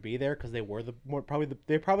deserve to be there because they were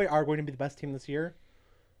they probably are going to be the best team this year.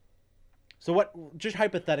 So what? Just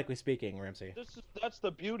hypothetically speaking, Ramsey. That's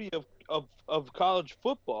the beauty of college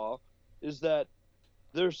football, is that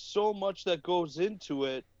there's so much that goes into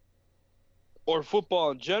it, or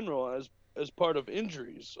football in general, as part of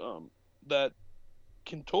injuries that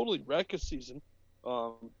can totally wreck a season.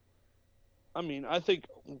 I mean, I think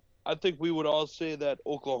we would all say that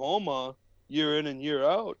Oklahoma, year in and year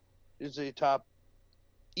out, is a top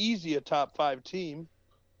 5 team.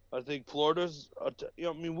 I think Florida's,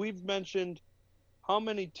 we've mentioned how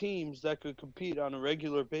many teams that could compete on a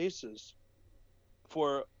regular basis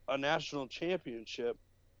for a national championship,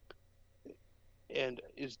 and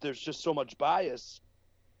there's just so much bias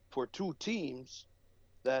for 2 teams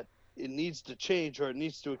that it needs to change or it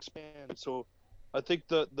needs to expand. So I think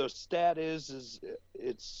the stat is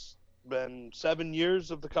it's been 7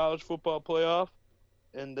 years of the college football playoff,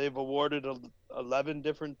 and they've awarded 11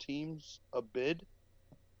 different teams a bid.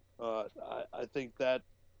 I think that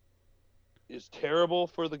is terrible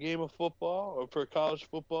for the game of football, or for college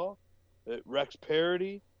football. It wrecks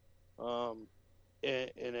parity, and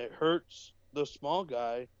it hurts the small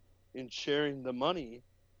guy in sharing the money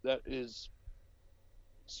that is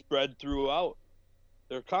spread throughout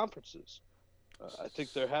their conferences. I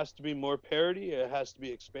think there has to be more parity. It has to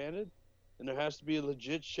be expanded, and there has to be a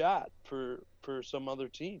legit shot for some other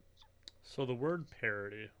teams. So the word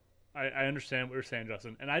parity, I understand what you're saying,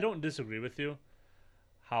 Justin, and I don't disagree with you.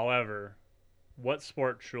 However, what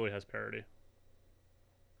sport truly has parity?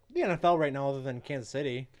 The NFL right now, other than Kansas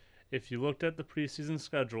City. If you looked at the preseason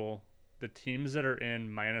schedule, the teams that are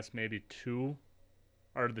in minus maybe 2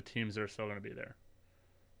 are the teams that are still going to be there.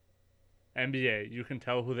 NBA, you can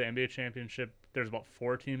tell who the NBA championship, there's about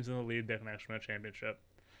 4 teams in the league that can actually win a championship.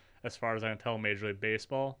 As far as I can tell, Major League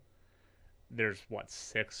Baseball, there's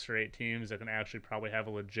 6 or 8 teams that can actually probably have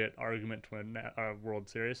a legit argument to win a World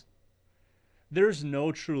Series. There's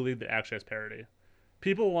no true league that actually has parity.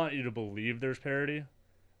 People want you to believe there's parity,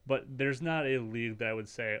 but there's not a league that I would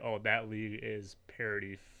say, oh, that league is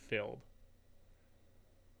parity filled.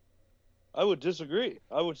 I would disagree.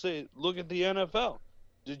 I would say, look at the NFL.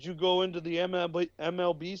 Did you go into the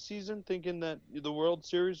MLB season thinking that the World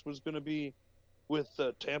Series was going to be with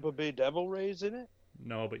the Tampa Bay Devil Rays in it?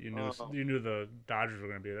 No, but you knew the Dodgers were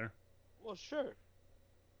going to be there. Well, sure.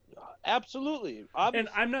 Absolutely. Obviously,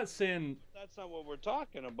 And I'm not saying that's not what we're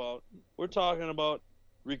talking about. We're talking about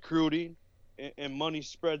recruiting and money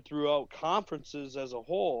spread throughout conferences as a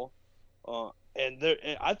whole. And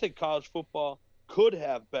I think college football could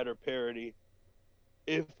have better parity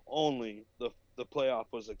if only the playoff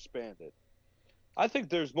was expanded. I think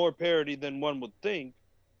there's more parity than one would think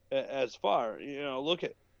as far. Look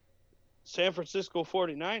at San Francisco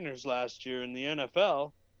 49ers last year in the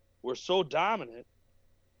NFL were so dominant,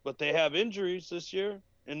 but they have injuries this year,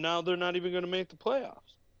 and now they're not even going to make the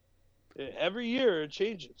playoffs. Every year it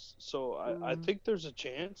changes. So I think there's a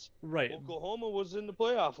chance. right. Oklahoma was in the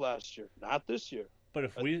playoff last year, not this year.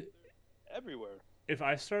 But Everywhere. if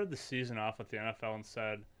I started the season off with the NFL and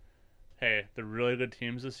said, hey, the really good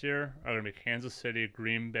teams this year are going to be Kansas City,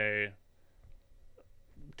 Green Bay,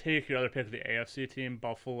 take your other pick of the AFC team,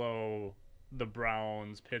 Buffalo, the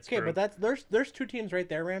Browns, Pittsburgh. Okay, but there's 2 teams right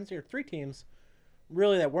there, Ramsey, or 3 teams,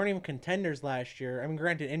 really, that weren't even contenders last year. I mean,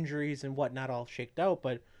 granted, injuries and whatnot all shaked out,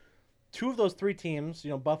 but 2 of those 3 teams,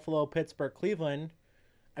 Buffalo, Pittsburgh, Cleveland,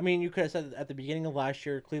 I mean, you could have said at the beginning of last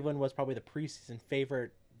year, Cleveland was probably the preseason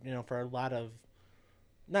favorite, for a lot of,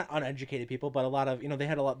 not uneducated people, but a lot of, they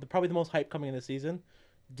had probably the most hype coming in the season.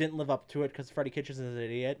 Didn't live up to it because Freddie Kitchens is an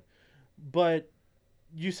idiot. But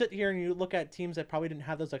you sit here and you look at teams that probably didn't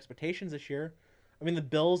have those expectations this year. I mean, the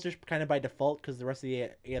Bills just kind of by default because the rest of the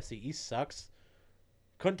AFC East sucks.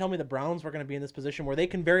 Couldn't tell me the Browns were going to be in this position where they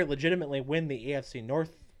can very legitimately win the AFC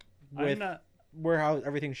North with where how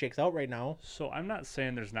everything shakes out right now. So I'm not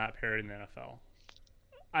saying there's not parity in the NFL.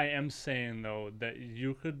 I am saying, though, that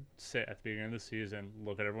you could sit at the beginning of the season,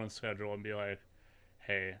 look at everyone's schedule, and be like,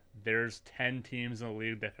 hey, there's 10 teams in the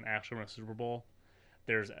league that can actually win a Super Bowl.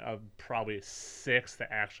 There's probably 6 that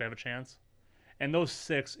actually have a chance. And those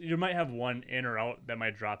 6, you might have one in or out that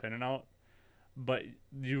might drop in and out. But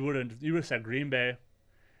you would have said Green Bay.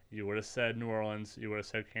 You would have said New Orleans. You would have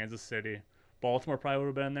said Kansas City. Baltimore probably would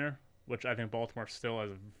have been there, which I think Baltimore still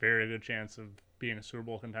has a very good chance of being a Super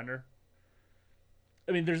Bowl contender.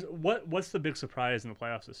 I mean, what's the big surprise in the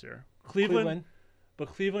playoffs this year? Cleveland. But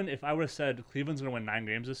Cleveland, if I would have said Cleveland's going to win 9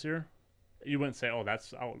 games this year, you wouldn't say, oh,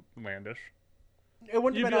 that's outlandish. It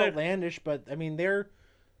wouldn't have been outlandish, but I mean,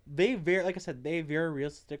 they very, like I said, they very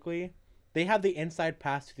realistically, they have the inside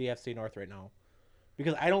pass to the FC North right now,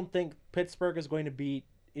 because I don't think Pittsburgh is going to beat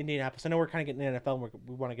Indianapolis. I know we're kind of getting in the NFL, and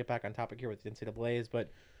we want to get back on topic here with the NCAA's, but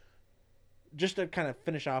just to kind of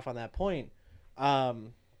finish off on that point,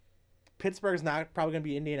 Pittsburgh's not probably going to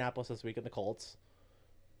be Indianapolis this week in the Colts.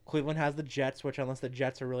 Cleveland has the Jets, which unless the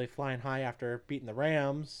Jets are really flying high after beating the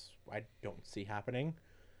Rams, I don't see happening.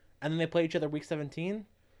 And then they play each other week 17,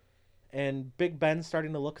 and Big Ben's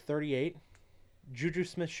starting to look 38. Juju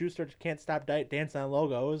Smith-Schuster can't stop dancing on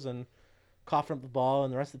logos and coughing up the ball,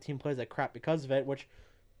 and the rest of the team plays like crap because of it, which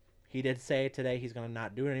he did say today he's going to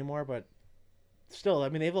not do it anymore, but still, I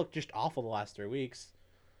mean, they've looked just awful the last 3 weeks.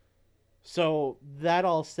 So, that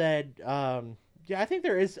all said, yeah, I think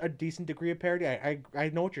there is a decent degree of parity. I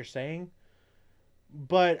know what you're saying,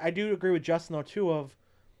 but I do agree with Justin, though, too, of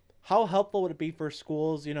how helpful would it be for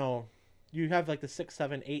schools, you have like the 6,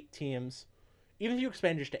 7, 8 teams, even if you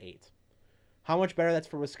expand just to 8. How much better that's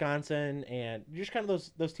for Wisconsin and just kind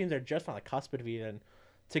of those teams that are just on the cusp of even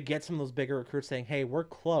to get some of those bigger recruits saying, hey, we're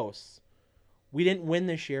close. We didn't win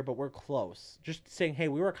this year, but we're close. Just saying, hey,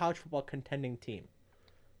 we were a college football contending team.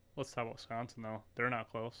 Let's talk about Wisconsin, though. They're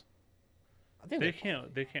not close. I think they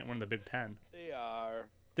can't win the Big Ten. They are.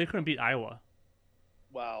 They couldn't beat Iowa.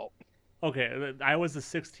 Wow. Okay, Iowa's the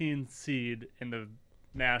 16th seed in the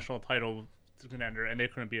national title contender, and they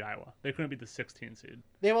couldn't beat Iowa. They couldn't beat the 16th seed.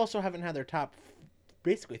 They also haven't had their top,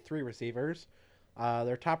 basically 3 receivers,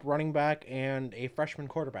 their top running back, and a freshman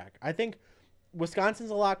quarterback. I think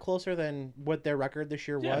Wisconsin's a lot closer than what their record this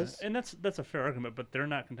year was. And that's a fair argument, but they're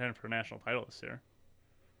not contending for a national title this year.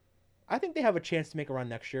 I think they have a chance to make a run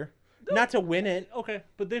next year. Not to win it. Okay,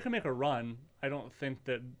 but they can make a run. I don't think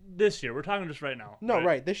that this year. We're talking just right now. No,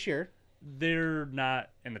 right, this year. They're not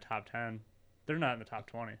in the top 10. They're not in the top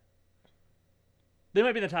 20. They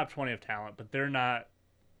might be in the top 20 of talent, but they're not.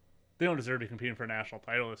 They don't deserve to be competing for a national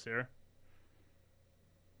title this year.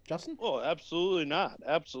 Justin? Oh, absolutely not.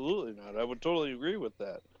 Absolutely not. I would totally agree with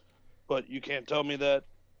that. But you can't tell me that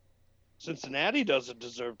Cincinnati doesn't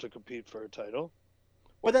deserve to compete for a title.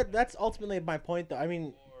 Well, that's ultimately my point, though. I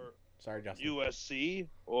mean, Sorry, Justin. USC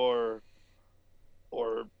or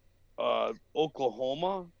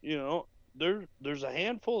Oklahoma. There's a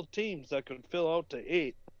handful of teams that could fill out to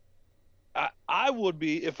 8. I would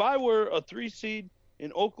be, if I were a 3 seed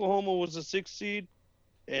and Oklahoma was a 6 seed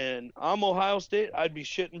and I'm Ohio State, I'd be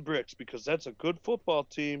shitting bricks because that's a good football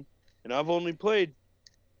team and I've only played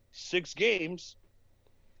 6 games.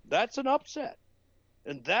 That's an upset.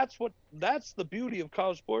 And that's the beauty of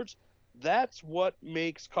college sports. That's what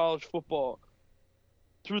makes college football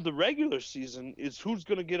through the regular season is who's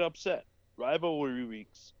going to get upset. Rivalry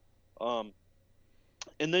weeks.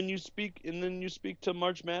 And then you speak to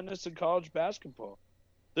March Madness and college basketball.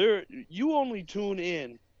 You only tune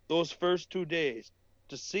in those first 2 days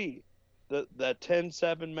to see that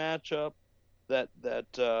 10-7 matchup, that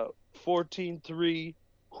 14-3,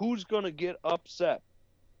 who's going to get upset.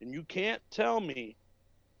 And you can't tell me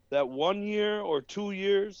that 1 year or 2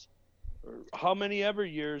 years or how many ever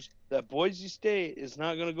years that Boise State is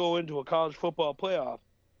not going to go into a college football playoff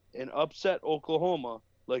and upset Oklahoma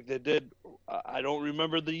like they did. I don't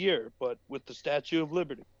remember the year, but with the Statue of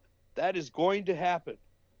Liberty. That is going to happen,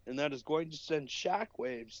 and that is going to send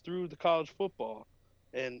shockwaves through the college football.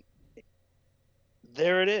 And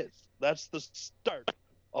there it is. That's the start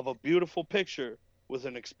of a beautiful picture with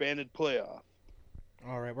an expanded playoff.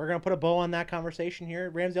 All right, we're going to put a bow on that conversation here.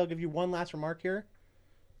 Ramsey, I'll give you one last remark here.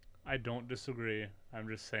 I don't disagree. I'm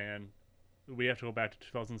just saying we have to go back to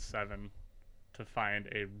 2007 to find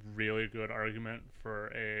a really good argument for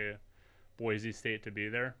a Boise State to be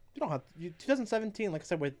there. You don't have 2017, like I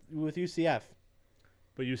said, with UCF.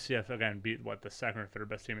 But UCF again beat the second or third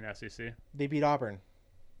best team in the SEC. They beat Auburn.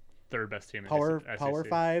 Third best team in the SEC. Power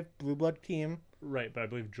 5 blue blood team. Right, but I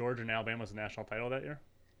believe Georgia and Alabama was the national title that year.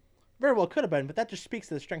 Very well could have been, but that just speaks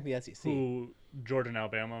to the strength of the SEC. Who Georgia and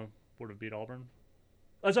Alabama would have beat Auburn.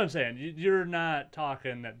 That's what I'm saying. You're not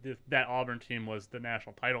talking that Auburn team was the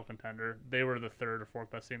national title contender. They were the third or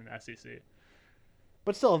fourth best team in the SEC.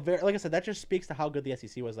 But still, like I said, that just speaks to how good the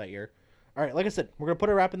SEC was that year. All right, like I said, we're going to put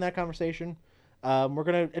a wrap in that conversation. We're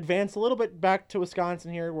going to advance a little bit back to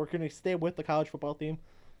Wisconsin here. We're going to stay with the college football theme.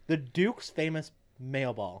 The Dukes famous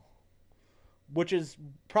Mayo Bowl, which is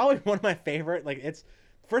probably one of my favorite.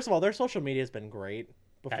 First of all, their social media has been great.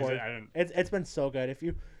 It's been so good.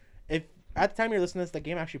 If at the time you're listening to this, the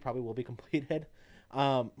game actually probably will be completed.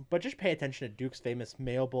 But just pay attention to Duke's famous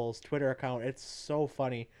Mayo Bowl's Twitter account. It's so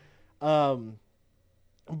funny.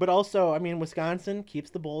 But also, I mean, Wisconsin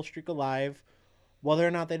keeps the bowl streak alive. Whether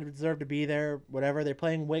or not they deserve to be there, whatever. They're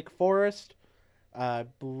playing Wake Forest. I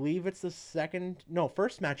believe it's the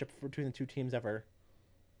first matchup between the two teams ever.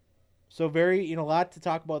 So a lot to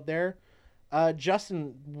talk about there.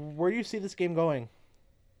 Justin, where do you see this game going?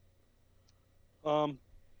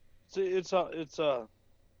 It's a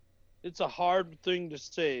hard thing to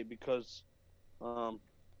say because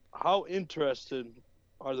how interested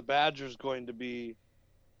are the Badgers going to be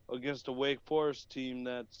against a Wake Forest team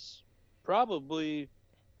that's probably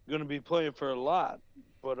going to be playing for a lot?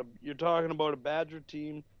 But you're talking about a Badger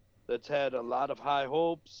team that's had a lot of high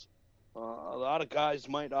hopes. A lot of guys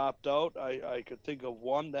might opt out. I could think of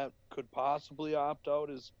one that could possibly opt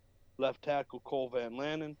out is left tackle Cole Van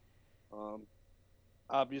Lanen.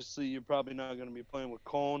 Obviously, you're probably not going to be playing with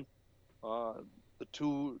Cone. The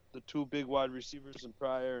two big wide receivers in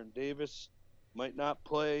Pryor and Davis might not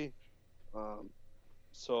play.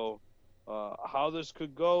 So how this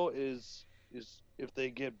could go is if they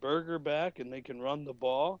get Berger back and they can run the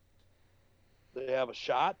ball, they have a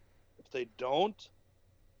shot. If they don't,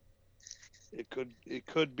 it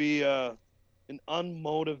could be an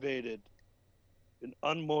unmotivated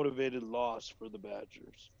loss for the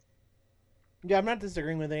Badgers. Yeah, I'm not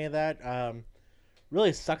disagreeing with any of that.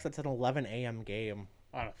 Really sucks that's an 11 a.m. game.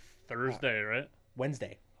 On a Thursday, right?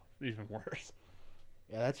 Wednesday. Even worse.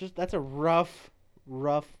 Yeah, that's a rough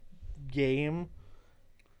game.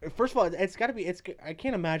 First of all, it's got to be. I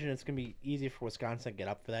can't imagine it's gonna be easy for Wisconsin to get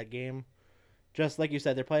up for that game. Just like you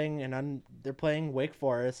said, they're playing Wake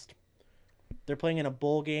Forest. They're playing in a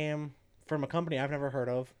bowl game from a company I've never heard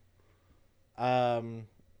of.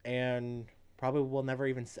 And probably will never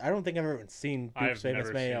even. I don't think I've ever even seen Dukes Famous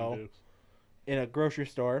Mayo in a grocery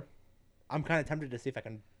store. I'm kind of tempted to see if I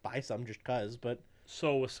can buy some just cause, but.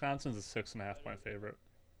 So Wisconsin's a 6.5 point favorite.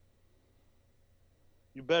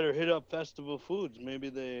 You better hit up Festival Foods.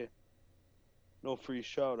 Maybe no free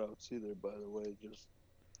shout-outs either, by the way. Just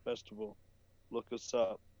Festival. Look us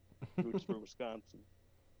up. Roots for Wisconsin.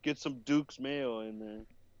 Get some Dukes Mayo in there.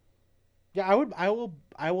 Yeah,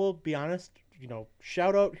 I will be honest,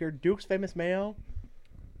 shout out here, Dukes Famous Mayo.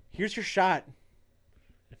 Here's your shot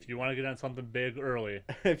If you want to get on something big early,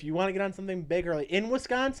 If you want to get on something big early in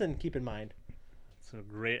Wisconsin, keep in mind. it's a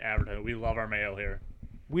great advertisement. We love our mayo here.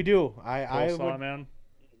 We do. Coleslaw, man.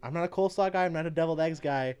 I'm not a coleslaw guy. I'm not a deviled eggs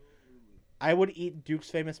guy. I would eat Duke's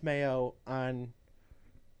Famous Mayo on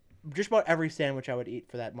just about every sandwich I would eat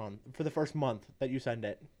for that month, for the first month that you send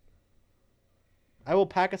it. I will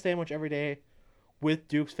pack a sandwich every day with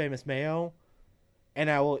Duke's Famous Mayo, and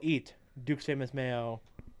I will eat Duke's Famous Mayo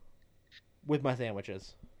with my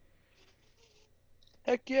sandwiches.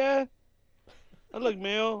 Heck yeah. I like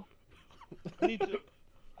mayo. I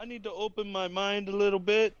need to open my mind a little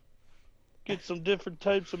bit. Get some different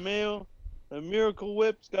types of mayo. A Miracle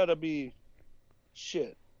Whip's gotta be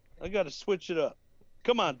shit. I gotta switch it up.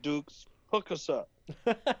 Come on, Dukes. Hook us up.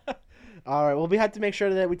 All right. Well, we have to make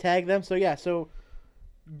sure that we tag them. So yeah. So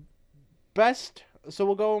best. So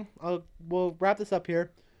we'll go. We'll wrap this up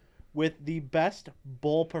here with the best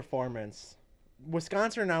bowl performance,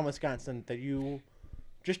 Wisconsin or non-Wisconsin, that you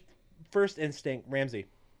just first instinct. Ramsey,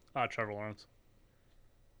 Trevor Lawrence.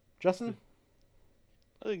 Justin.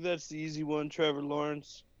 I think that's the easy one, Trevor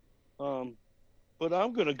Lawrence. But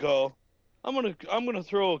I'm gonna go. I'm gonna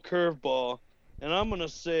throw a curveball, and I'm gonna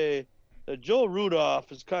say that Joel Rudolph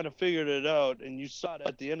has kind of figured it out, and you saw it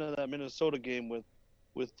at the end of that Minnesota game with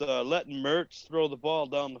letting Mertz throw the ball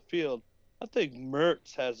down the field. I think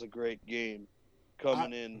Mertz has a great game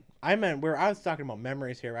coming in. I was talking about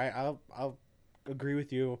memories here. I'll agree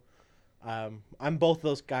with you. I'm both of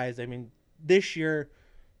those guys. I mean, this year,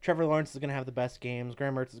 Trevor Lawrence is going to have the best games.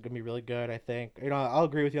 Graham Mertz is going to be really good, I think. I'll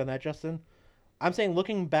agree with you on that, Justin. I'm saying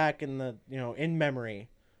looking back in memory,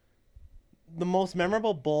 the most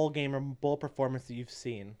memorable bowl game or bowl performance that you've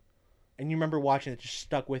seen, and you remember watching it, just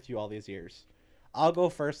stuck with you all these years. I'll go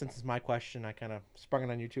first since it's my question. I kind of sprung it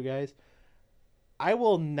on you two guys. I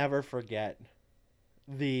will never forget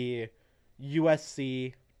the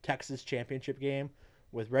USC Texas championship game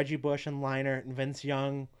with Reggie Bush and Leinart and Vince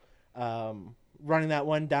Young running that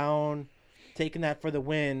one down, taking that for the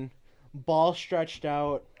win, ball stretched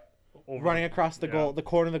out, running across the goal, the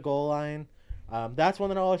corner of the goal line. That's one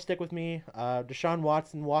that will always stick with me. Deshaun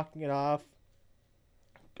Watson walking it off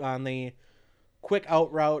on the quick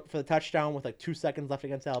out route for the touchdown with like 2 seconds left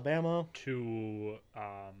against Alabama. To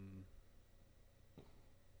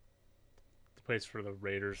the place for the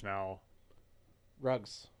Raiders now.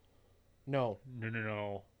 Ruggs. No.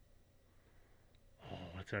 No. Oh,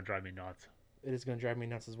 it's gonna drive me nuts. It is going to drive me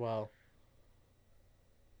nuts as well.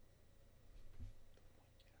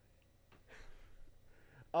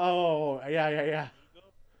 Oh, yeah.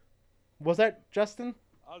 Was that Justin?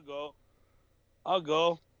 I'll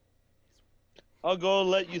go.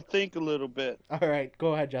 Let you think a little bit. All right,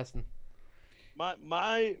 go ahead, Justin.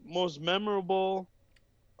 My most memorable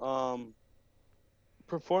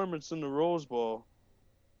performance in the Rose Bowl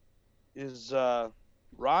is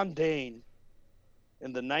Ron Dane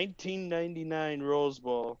in the 1999 Rose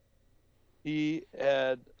Bowl. He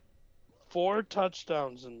had 4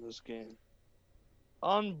 touchdowns in this game.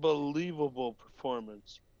 Unbelievable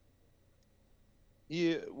performance.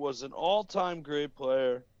 He was an all-time great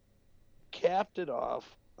player. Capped it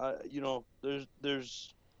off.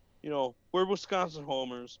 There's we're Wisconsin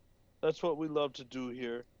homers. That's what we love to do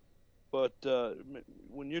here. But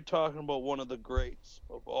when you're talking about one of the greats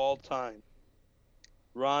of all time,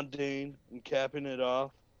 Ron Dane, and capping it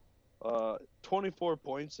off, 24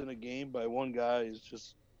 points in a game by one guy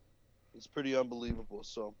it's pretty unbelievable.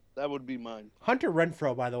 So that would be mine. Hunter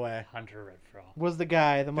Renfrow, by the way, was the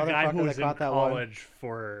guy, the guy who motherfucker was that caught in that one. college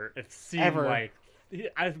for it seemed Ever. like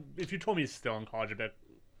if you told me he's still in college, I'd be like,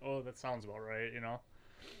 oh, that sounds about right,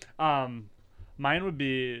 Mine would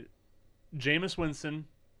be Jameis Winston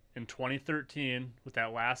in 2013 with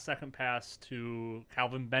that last second pass to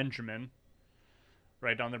Calvin Benjamin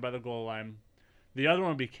right down there by the goal line. The other one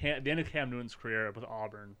would be the end of Cam Newton's career with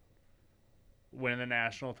Auburn, winning the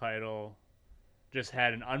national title. Just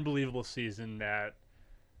had an unbelievable season that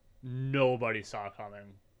nobody saw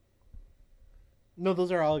coming. No,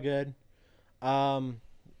 those are all good. I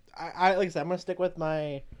like I said, I'm gonna stick with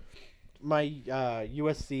my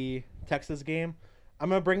USC Texas game. I'm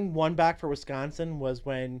gonna bring one back for Wisconsin. Was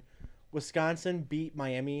when Wisconsin beat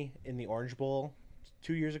Miami in the Orange Bowl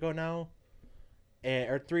 2 years ago now,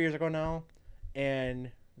 or 3 years ago now,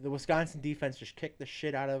 and the Wisconsin defense just kicked the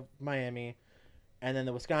shit out of Miami, and then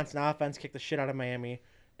the Wisconsin offense kicked the shit out of Miami,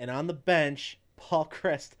 and on the bench, Paul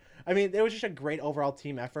Chryst. I mean, it was just a great overall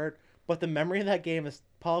team effort. But the memory of that game is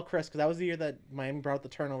Paul Chryst, because that was the year that Miami brought out the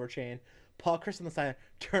turnover chain. Paul Chryst on the side,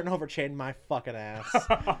 turnover chain my fucking ass.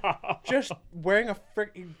 Just wearing a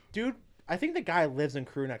freaking... Dude, I think the guy lives in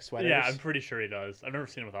crew neck sweaters. Yeah, I'm pretty sure he does. I've never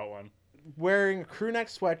seen him without one. wearing a crew neck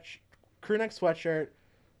sweatshirt,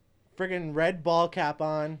 friggin' red ball cap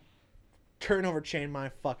on, turnover chain my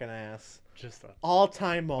fucking ass. Just a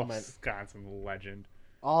All-time moment. Wisconsin legend.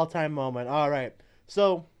 All-time moment. All right.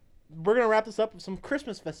 So we're going to wrap this up with some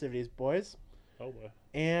Christmas festivities, boys. Oh, boy.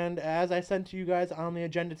 And as I said to you guys on the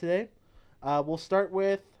agenda today, we'll start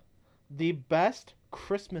with the best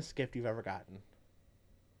Christmas gift you've ever gotten.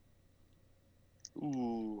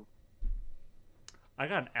 Ooh. I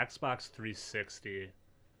got an Xbox 360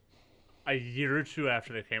 a year or two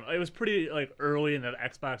after they came. It was pretty early in the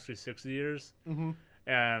Xbox 360 years,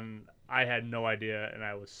 and I had no idea, and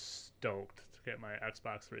I was stoked to get my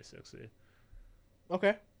Xbox 360.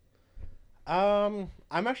 Okay. I'm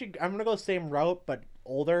gonna go the same route, but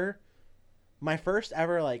older. My first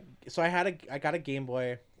ever I got a Game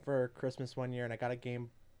Boy for Christmas one year, and I got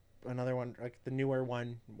another one, the newer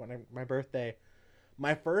one my birthday.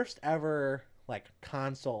 My first ever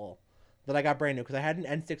console that I got brand new, because I had an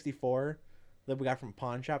N64 that we got from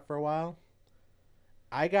pawn shop for a while.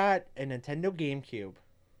 I got a Nintendo GameCube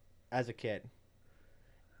as a kid,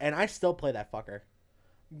 and I still play that fucker.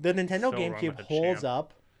 The Nintendo GameCube holds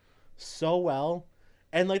up so well,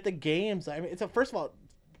 and the games. I mean, first of all,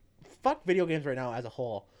 fuck video games right now as a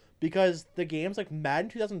whole, because the games like Madden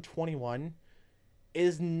 2021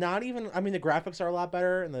 is not even. I mean, the graphics are a lot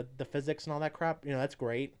better, and the physics and all that crap. That's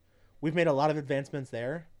great. We've made a lot of advancements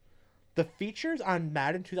there. The features on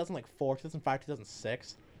Madden 2004, 2005,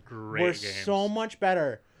 2006 were games. So much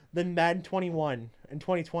better than Madden 21 and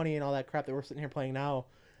 2020 and all that crap that we're sitting here playing now.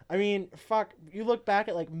 I mean, fuck, you look back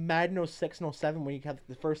at Madden 06 and 07 when you had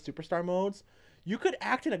the first superstar modes, you could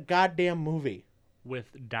act in a goddamn movie.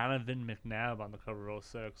 With Donovan McNabb on the cover of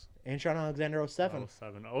 06. And Sean Alexander 07.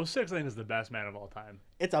 06 I think is the best man of all time.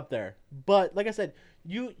 It's up there. But like I said,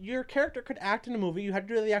 your character could act in a movie. You had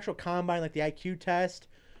to do the actual combine, the IQ test.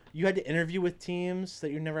 You had to interview with teams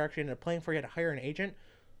that you never actually ended up playing for. You had to hire an agent.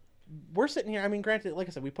 We're sitting here. I mean, granted, like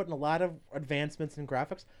I said, we put in a lot of advancements in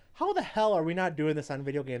graphics. How the hell are we not doing this on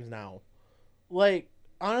video games now?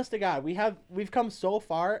 Honest to God, we've come so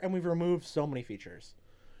far and we've removed so many features.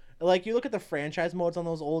 You look at the franchise modes on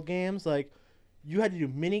those old games. You had to do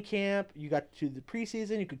mini camp. You got to the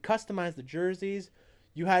preseason. You could customize the jerseys.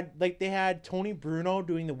 You had they had Tony Bruno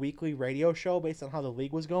doing the weekly radio show based on how the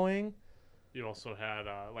league was going. You also had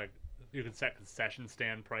you could set concession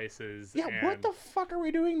stand prices. Yeah, what the fuck are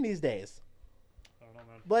we doing these days? I don't know,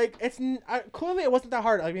 man. Clearly it wasn't that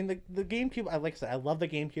hard. I mean, the GameCube. Like I said, I love the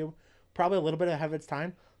GameCube. Probably a little bit ahead of its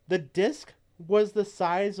time. The disc was the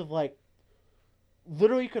size of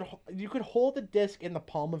literally you could hold the disc in the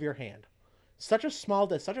palm of your hand. Such a small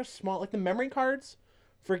disc, such a small the memory cards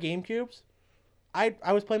for GameCubes. I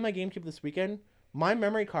was playing my GameCube this weekend. My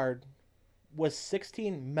memory card was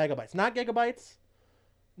 16 megabytes, not gigabytes,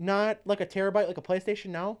 not a terabyte like a PlayStation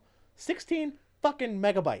now. 16 fucking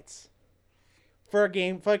megabytes for a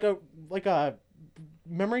game, for a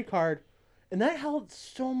memory card, and that held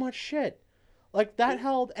so much shit. That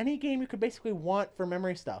held any game you could basically want for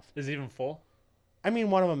memory stuff. Is it even full? I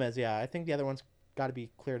mean, one of them is, yeah. I think the other one's got to be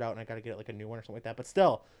cleared out, and I got to get a new one or something like that. But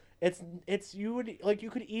still, you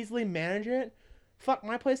could easily manage it. Fuck,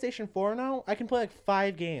 my PlayStation 4 now, I can play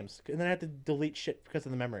 5 games, and then I have to delete shit because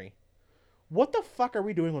of the memory. What the fuck are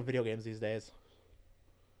we doing with video games these days?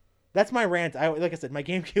 That's my rant. Like I said, my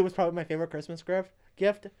GameCube was probably my favorite Christmas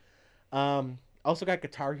gift. Also got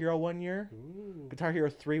Guitar Hero one year. Ooh. Guitar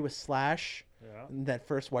Hero 3 with Slash. Yeah. That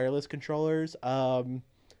first wireless controllers.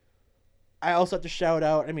 I also have to shout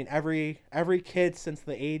out, I mean, every kid since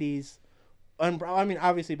the 80s, I mean,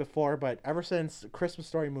 obviously before, but ever since Christmas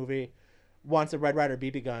Story movie wants a Red Ryder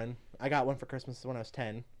BB gun. I got one for Christmas when I was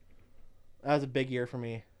 10. That was a big year for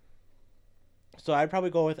me. So I'd probably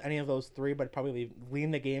go with any of those 3, but I'd probably lean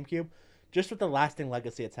the GameCube just with the lasting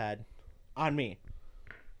legacy it's had on me.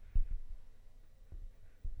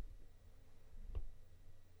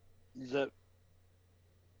 Is that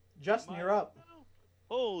Justin, you're up.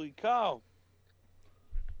 Holy cow.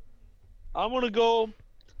 I'm going to go.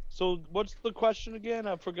 So what's the question again?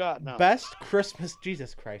 I forgot now. Best Christmas,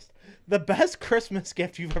 Jesus Christ. The best Christmas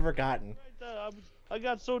gift you've ever gotten. I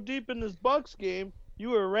got so deep in this Bucks game, you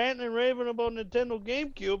were ranting and raving about Nintendo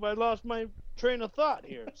GameCube, I lost my train of thought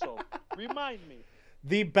here. So remind me.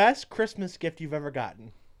 The best Christmas gift you've ever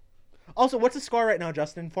gotten. Also, what's the score right now,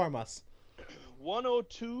 Justin? Inform us.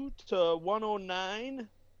 102 to 109,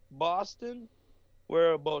 Boston.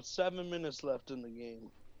 We're about 7 minutes left in the game.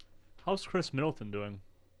 How's Chris Middleton doing?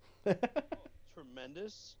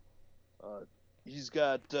 Tremendous. He's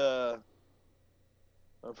got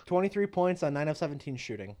 23 points on 9 of 17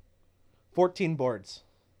 shooting. 14 boards.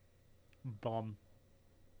 Bum.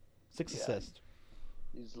 6 Yeah. assists.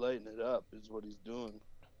 He's lighting it up, is what he's doing.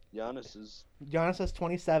 Giannis is Giannis has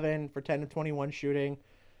 27 for 10 to 21 shooting,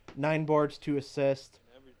 9 boards, 2 assists.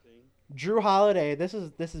 everything. Drew Holiday, this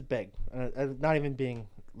is big. Not even being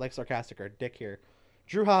like sarcastic or a dick here.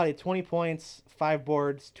 Drew Holiday, 20 points, 5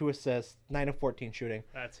 boards, 2 assists, 9 of 14 shooting.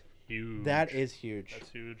 That's huge. That is huge.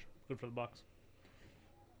 That's huge. Good for the Bucks.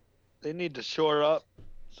 They need to shore up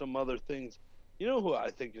some other things. You know who I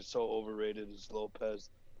think is so overrated is Lopez.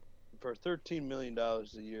 For $13 million a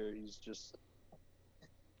year, he's just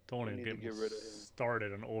Don't They even need get to me get rid of him.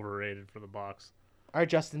 started and overrated for the Bucks. All right,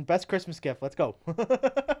 Justin, best Christmas gift. Let's go.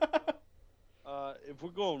 if we're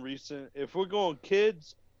going recent, if we're going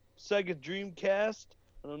kids, Sega Dreamcast.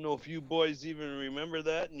 I don't know if you boys even remember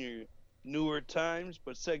that in your newer times,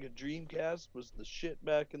 but Sega Dreamcast was the shit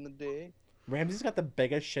back in the day. Ramsey's got the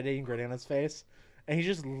biggest shit-eating grin on his face, and he's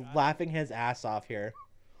just laughing his ass off here.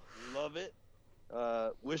 Love it.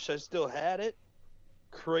 Wish I still had it.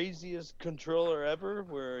 Craziest controller ever,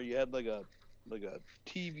 where you had like a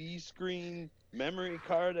TV screen memory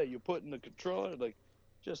card that you put in the controller. Like,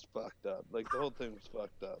 just fucked up. Like, the whole thing was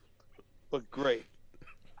fucked up, but great.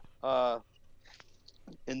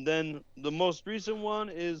 And then the most recent one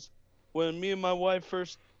is when me and my wife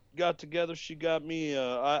first got together. She got me.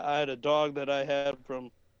 I had a dog that I had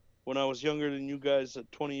from when I was younger than you guys,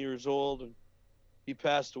 at 20 years old, and he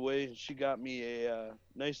passed away. And she got me a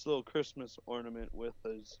nice little Christmas ornament with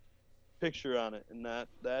his picture on it, and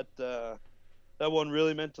that one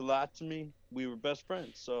really meant a lot to me. We were best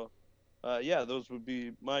friends, so yeah, those would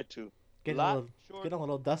be my two. Getting Lot a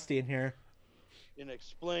little dusty in here. in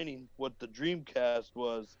explaining what the Dreamcast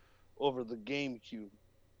was over the GameCube.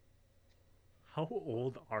 How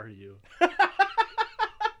old are you? Come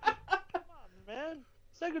on, man.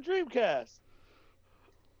 Sega Dreamcast.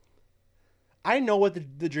 I know what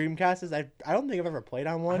the Dreamcast is. I don't think I've ever played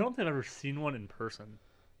on I one. don't think I've ever seen one in person.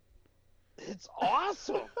 It's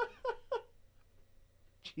awesome.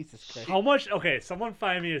 Jesus Christ. How much? Okay, someone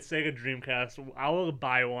find me a Sega Dreamcast. I will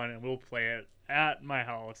buy one and we'll play it at my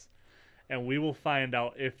house, and we will find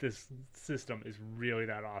out if this system is really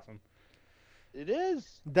that awesome. It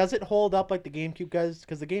is. Does it hold up like the GameCube does?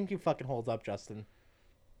 Because the GameCube fucking holds up, Justin.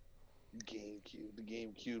 GameCube. The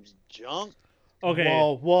GameCube's junk. Okay,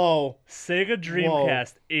 Whoa. Sega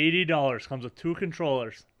Dreamcast, $80, comes with 2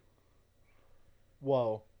 controllers.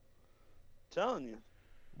 Whoa. Telling you.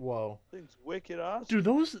 Whoa. Thing's wicked awesome.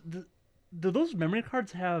 Do those memory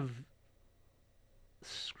cards have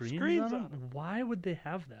screens on on them? Why would they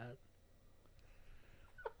have that?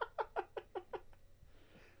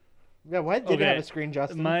 Yeah, why did it Okay, have a screen,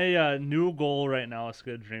 Justin? My new goal right now is to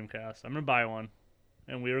get a Dreamcast. I'm gonna buy one,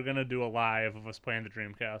 and we were gonna do a live of us playing the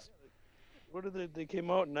Dreamcast. What did they came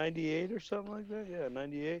out in 98 or something like that? Yeah,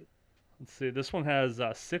 98. Let's see. This one has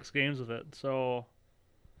 6 games with it. So,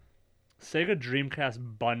 Sega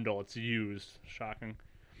Dreamcast bundle. It's used. Shocking.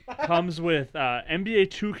 Comes with NBA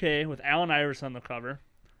 2K with Allen Iverson on the cover,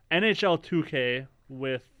 NHL 2K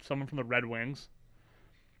with someone from the Red Wings,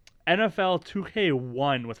 NFL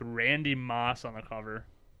 2K1 with Randy Moss on the cover.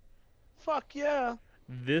 Fuck yeah.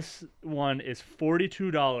 This one is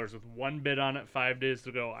 $42 with 1 bid on it, 5 days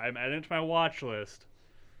to go. I'm adding it to my watch list.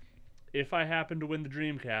 If I happen to win the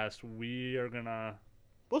Dreamcast,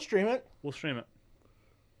 We'll stream it. we'll stream it.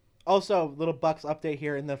 Also, little Bucks update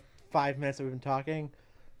here in the 5 minutes that we've been talking.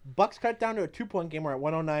 Bucks cut down to a 2-point game. We're at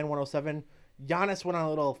 109-107. Giannis went on a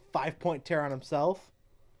little 5-point tear on himself.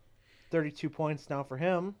 32 points now for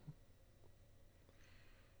him.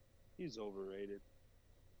 He's overrated.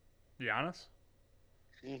 Giannis?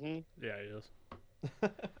 Mm-hmm. Yeah, he is.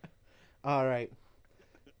 All right.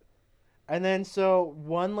 And then, so,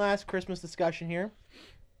 one last Christmas discussion here.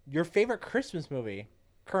 Your favorite Christmas movie?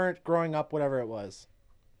 Current, growing up, whatever it was.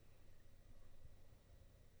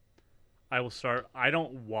 I will start. I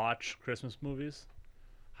don't watch Christmas movies.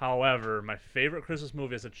 However, my favorite Christmas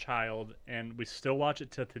movie as a child, and we still watch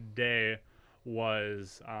it to today,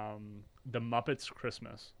 was The Muppets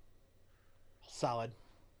Christmas. Solid.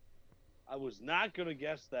 I was not gonna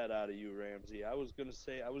guess that out of you, Ramsey. I was gonna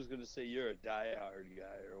say you're a die-hard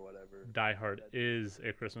guy or whatever. Die Hard is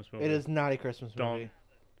a Christmas movie. It is not a Christmas movie.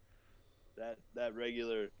 That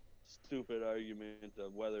regular stupid argument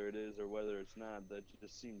of whether it is or whether it's not, that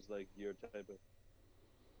just seems like your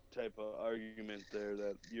type of argument there,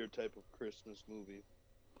 that your type of Christmas movie.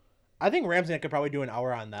 I think Ramsey and I could probably do an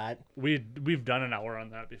hour on that. We've done an hour on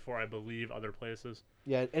that before, I believe, other places.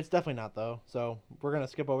 Yeah, it's definitely not, though. So we're going to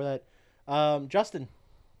skip over that. Justin.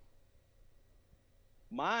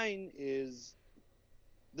 Mine is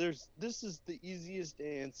this is the easiest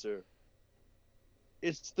answer.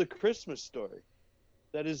 It's The Christmas Story.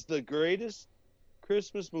 That is the greatest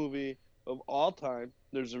Christmas movie of all time.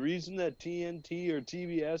 There's a reason that TNT or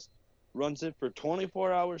TBS runs it for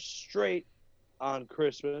 24 hours straight on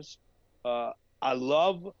Christmas. I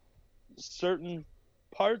love certain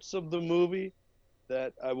parts of the movie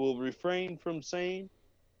that I will refrain from saying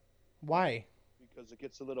Why? because it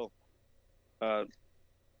gets a little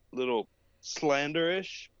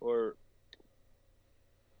slanderish or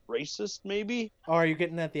racist, maybe. Oh, are you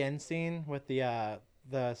getting at the end scene with the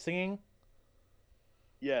singing?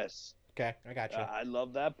 Yes, Okay, I got you. I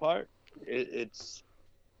love that part. It's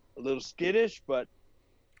a little skittish, but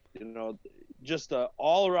just a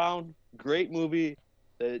all-around great movie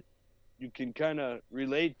that you can kind of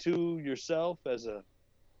relate to yourself as a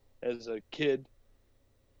kid.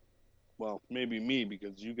 Well, maybe me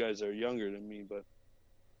because you guys are younger than me, but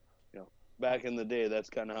back in the day, that's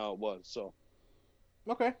kind of how it was. So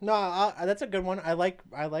Okay, no, that's a good one. I like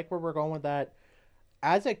where we're going with that.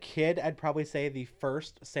 As a kid, I'd probably say the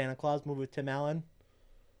first Santa Claus movie with Tim Allen,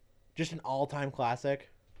 just an all-time classic.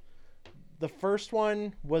 The first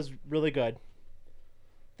one was really good.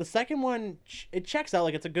 The second one, it checks out.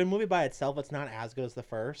 Like, it's a good movie by itself. It's not as good as the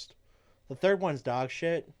first. The third one's dog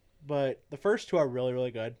shit, but the first two are really, really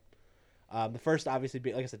good. The first, obviously,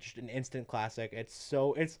 like I said, just an instant classic. It's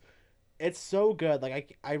so good.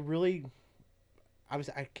 Like, I really,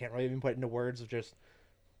 obviously, I can't really even put it into words of just,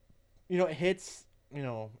 it hits,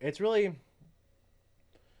 it's really,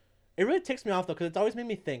 it really ticks me off, though, because it's always made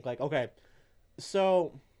me think, like, okay,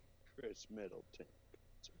 so Chris Middleton.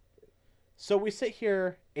 So we sit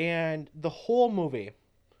here, and the whole movie,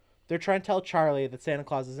 they're trying to tell Charlie that Santa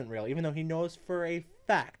Claus isn't real, even though he knows for a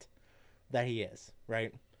fact that he is,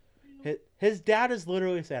 right? His dad is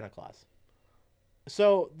literally Santa Claus.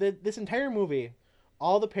 So this entire movie,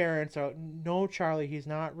 all the parents are, no, Charlie, he's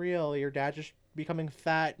not real. Your dad's just becoming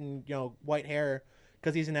fat and, white hair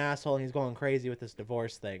because he's an asshole and he's going crazy with this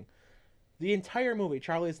divorce thing. The entire movie,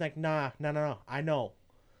 Charlie's like, nah, no, I know.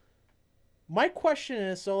 My question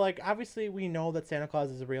is, so, like, obviously we know that Santa Claus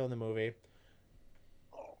is real in the movie.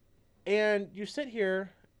 And you sit here,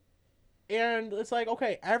 and it's like,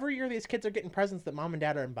 okay, every year these kids are getting presents that mom and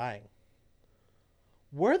dad aren't buying.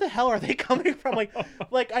 Where the hell are they coming from? Like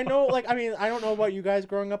I know, I mean, I don't know about you guys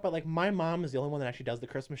growing up, but, like, my mom is the only one that actually does the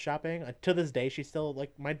Christmas shopping. To this day, she's still,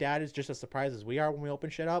 like, my dad is just as surprised as we are when we open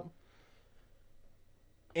shit up.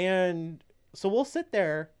 And so we'll sit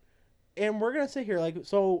there, and we're going to sit here, like,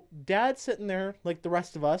 so dad's sitting there, like the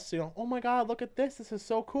rest of us, oh my God, look at this. This is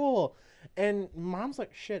so cool. And mom's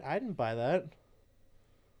like, shit, I didn't buy that.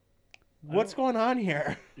 What's going on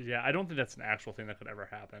here? Yeah, I don't think that's an actual thing that could ever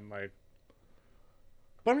happen. Like,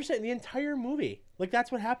 but I'm just saying, the entire movie, like,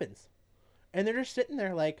 that's what happens. And they're just sitting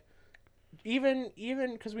there, like, even,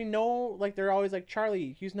 because we know, like, they're always like,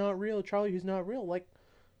 Charlie, he's not real. Charlie, he's not real. Like,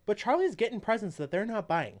 but Charlie's getting presents that they're not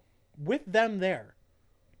buying with them there.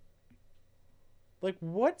 Like,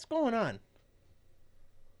 what's going on?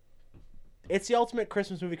 It's the ultimate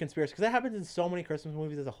Christmas movie conspiracy, because that happens in so many Christmas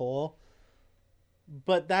movies as a whole.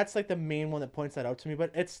 But that's, like, the main one that points that out to me.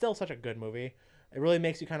 But it's still such a good movie. It really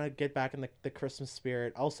makes you kind of get back in the Christmas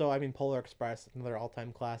spirit. Also, I mean, Polar Express, another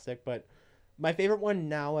all-time classic. But my favorite one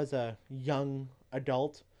now as a young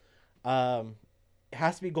adult it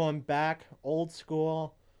has to be going back, old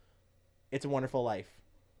school. It's a Wonderful Life.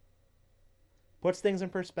 Puts things in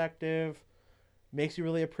perspective. Makes you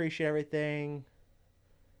really appreciate everything.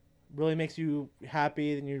 Really makes you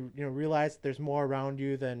happy. Then you realize there's more around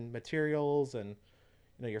you than materials and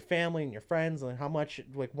your family and your friends and how much,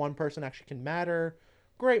 like, one person actually can matter.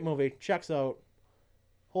 Great movie. Checks out.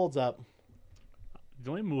 Holds up. the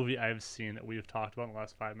only movie I've seen that we've talked about in the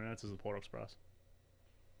last 5 minutes is The Polar Express.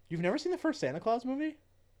 You've never seen the first Santa Claus movie?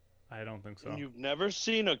 I don't think so. And you've never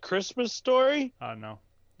seen A Christmas Story? No.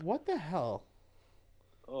 What the hell?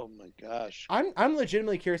 Oh my gosh. I'm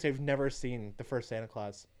legitimately curious if you've never seen the first Santa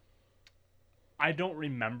Claus. I don't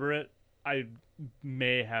remember it. I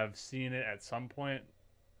may have seen it at some point.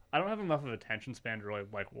 I don't have enough of an attention span to really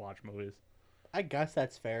watch movies. I guess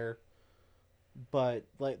that's fair. But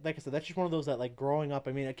like I said, that's just one of those that, like, growing up,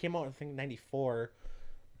 I mean, it came out I think 94.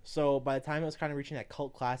 So by the time it was kind of reaching that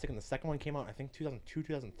cult classic, and the second one came out I think 2002,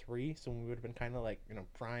 2003, so we would have been kind of like,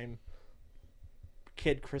 prime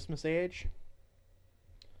kid Christmas age.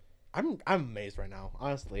 I'm amazed right now,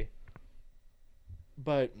 honestly.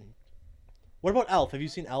 But what about Elf? Have you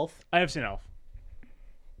seen Elf? I have seen Elf.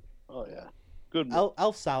 Oh yeah. Good.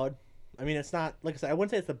 Elf's solid. I mean, it's not, like I said, I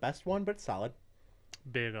wouldn't say it's the best one, but it's solid.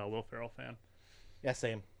 Big Will Ferrell fan. Yeah,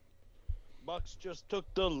 same. Bucks just took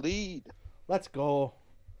the lead. Let's go.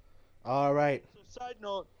 All right. So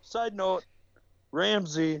side note,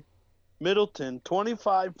 Ramsey Middleton,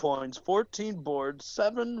 25 points, 14 boards,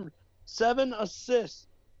 seven assists.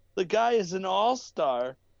 The guy is an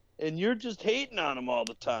all-star, and you're just hating on him all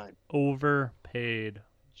the time. Overpaid.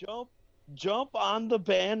 Jump on the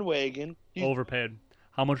bandwagon. Overpaid.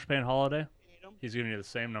 How much are you paying Holiday? He's giving you the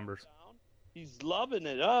same numbers. He's loving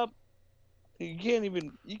it up. You can't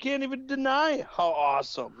even deny how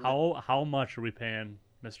awesome. How much are we paying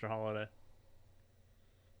Mr. Holiday?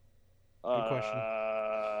 Good question.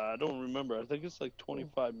 I don't remember. I think it's like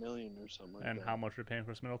 25 million or something like that. And how much are we paying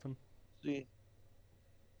Chris Middleton? See,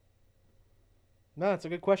 No, that's a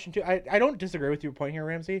good question too. I don't disagree with your point here,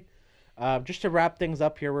 Ramsey. Just to wrap things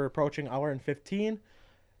up here, we're approaching hour and 15.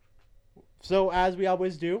 So as we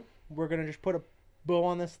always do, we're gonna just put a bow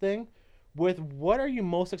on this thing with what are you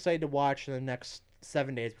most excited to watch in the next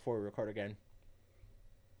 7 days before we record again?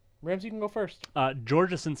 Ramsey, you can go first.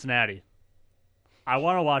 Georgia, Cincinnati. I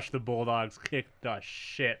want to watch the Bulldogs kick the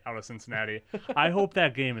shit out of Cincinnati. I hope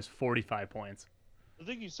that game is 45 points. I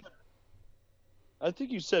think you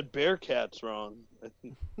said Bearcats wrong.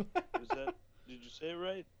 Did you say it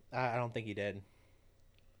right? I don't think he did.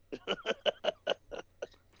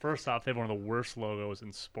 First off, they have one of the worst logos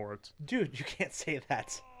in sports. Dude, you can't say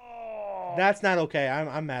that. That's not okay.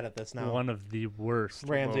 I'm mad at this now. One of the worst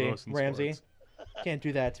logos in Ramsey, sports. can't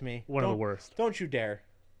do that to me. One of the worst. Don't you dare.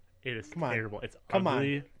 It is Come on. terrible. It's Come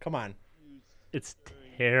ugly. Come on. It's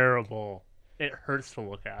terrible. It hurts to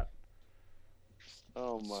look at.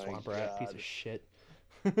 Oh my Swamp god! rat, piece of shit.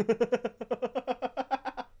 Did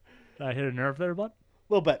I hit a nerve there, bud?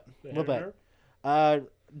 Little bit. Did I Little hit a bit. nerve?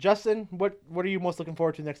 Justin, what are you most looking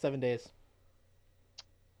forward to the next 7 days?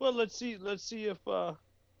 Well, let's see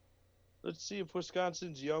if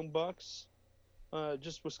Wisconsin's Young Bucks,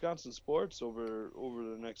 just Wisconsin sports over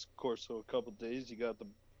the next course of a couple days. You got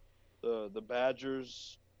the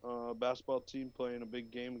Badgers basketball team playing a big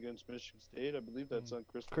game against Michigan State. I believe that's on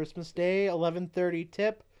Christmas Day, 11:30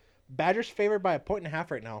 tip. Badgers favored by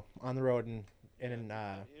 1.5 right now on the road in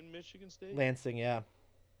Michigan State. Lansing, yeah.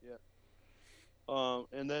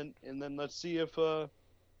 And then let's see if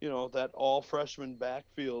that all freshman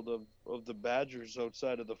backfield of the Badgers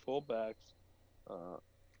outside of the fullbacks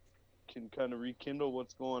can kind of rekindle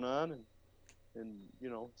what's going on and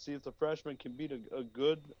see if the freshmen can beat a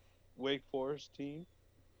good Wake Forest team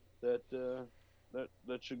that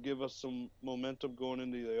should give us some momentum going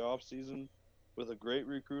into the off season with a great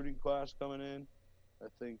recruiting class coming in. I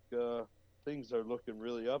think things are looking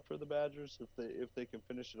really up for the Badgers if they can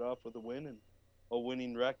finish it off with a win and a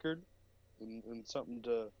winning record and something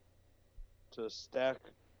to stack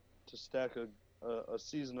a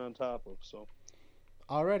season on top of. So,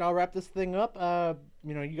 all right, I'll wrap this thing up.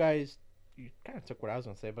 You guys, you kind of took what I was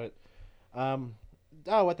gonna say, but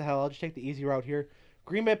what the hell? I'll just take the easy route here.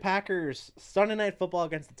 Green Bay Packers Sunday Night Football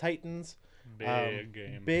against the Titans.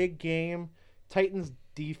 Big game. Titans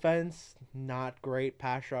defense not great.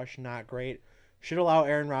 Pass rush not great. Should allow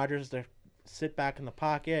Aaron Rodgers to sit back in the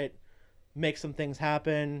pocket, make some things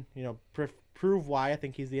happen. Prove why I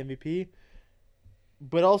think he's the MVP.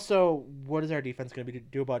 But also, what is our defense going to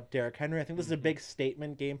do about Derrick Henry? I think this is a big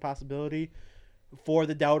statement game possibility for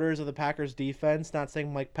the doubters of the Packers defense. Not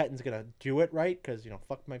saying Mike Pettin's going to do it right because,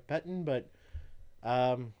 fuck Mike Pettin. But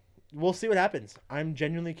we'll see what happens. I'm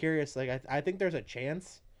genuinely curious. I think there's a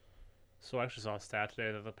chance. So I actually saw a stat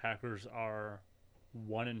today that the Packers are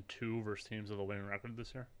 1-2 versus teams with a winning record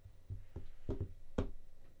this year.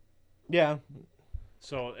 Yeah.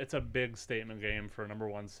 So it's a big statement game for a number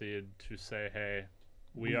one seed to say, hey,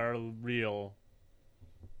 we are real.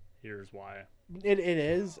 Here's why. It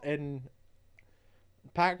is, and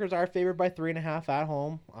Packers are favored by 3.5 at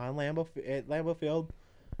home on Lambeau Field.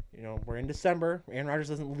 We're in December. Aaron Rodgers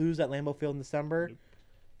doesn't lose at Lambeau Field in December. Nope.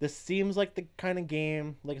 This seems like the kind of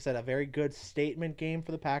game, like I said, a very good statement game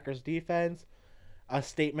for the Packers defense, a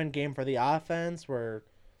statement game for the offense where,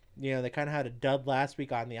 they kind of had a dud last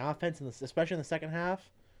week on the offense, and especially in the second half.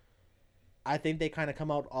 I think they kind of come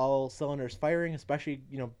out all cylinders firing, especially,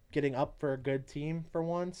 getting up for a good team for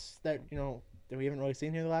once that we haven't really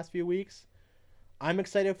seen here the last few weeks. I'm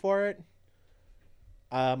excited for it.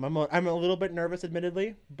 I'm a little bit nervous,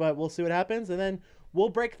 admittedly, but we'll see what happens. And then we'll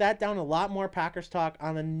break that down, a lot more Packers talk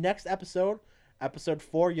on the next episode, episode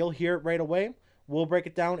 4. You'll hear it right away. We'll break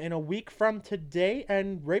it down in a week from today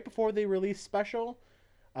and right before the release special.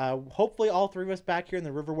 Hopefully all three of us back here in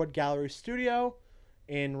the Riverwood Gallery studio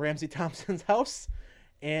in Ramsey Thompson's house.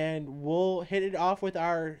 And we'll hit it off with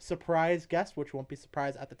our surprise guest, which won't be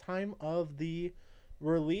surprised at the time of the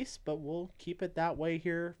release, but we'll keep it that way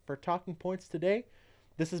here for Talking Points today.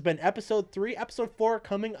 This has been episode 3. Episode 4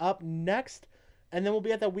 coming up next, and then we'll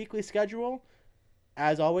be at the weekly schedule.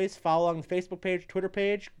 As always, follow on the Facebook page, Twitter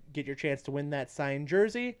page. Get your chance to win that signed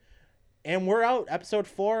jersey. And we're out. Episode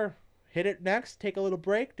 4. Hit it next. Take a little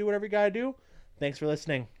break. Do whatever you got to do. Thanks for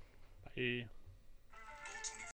listening. Bye.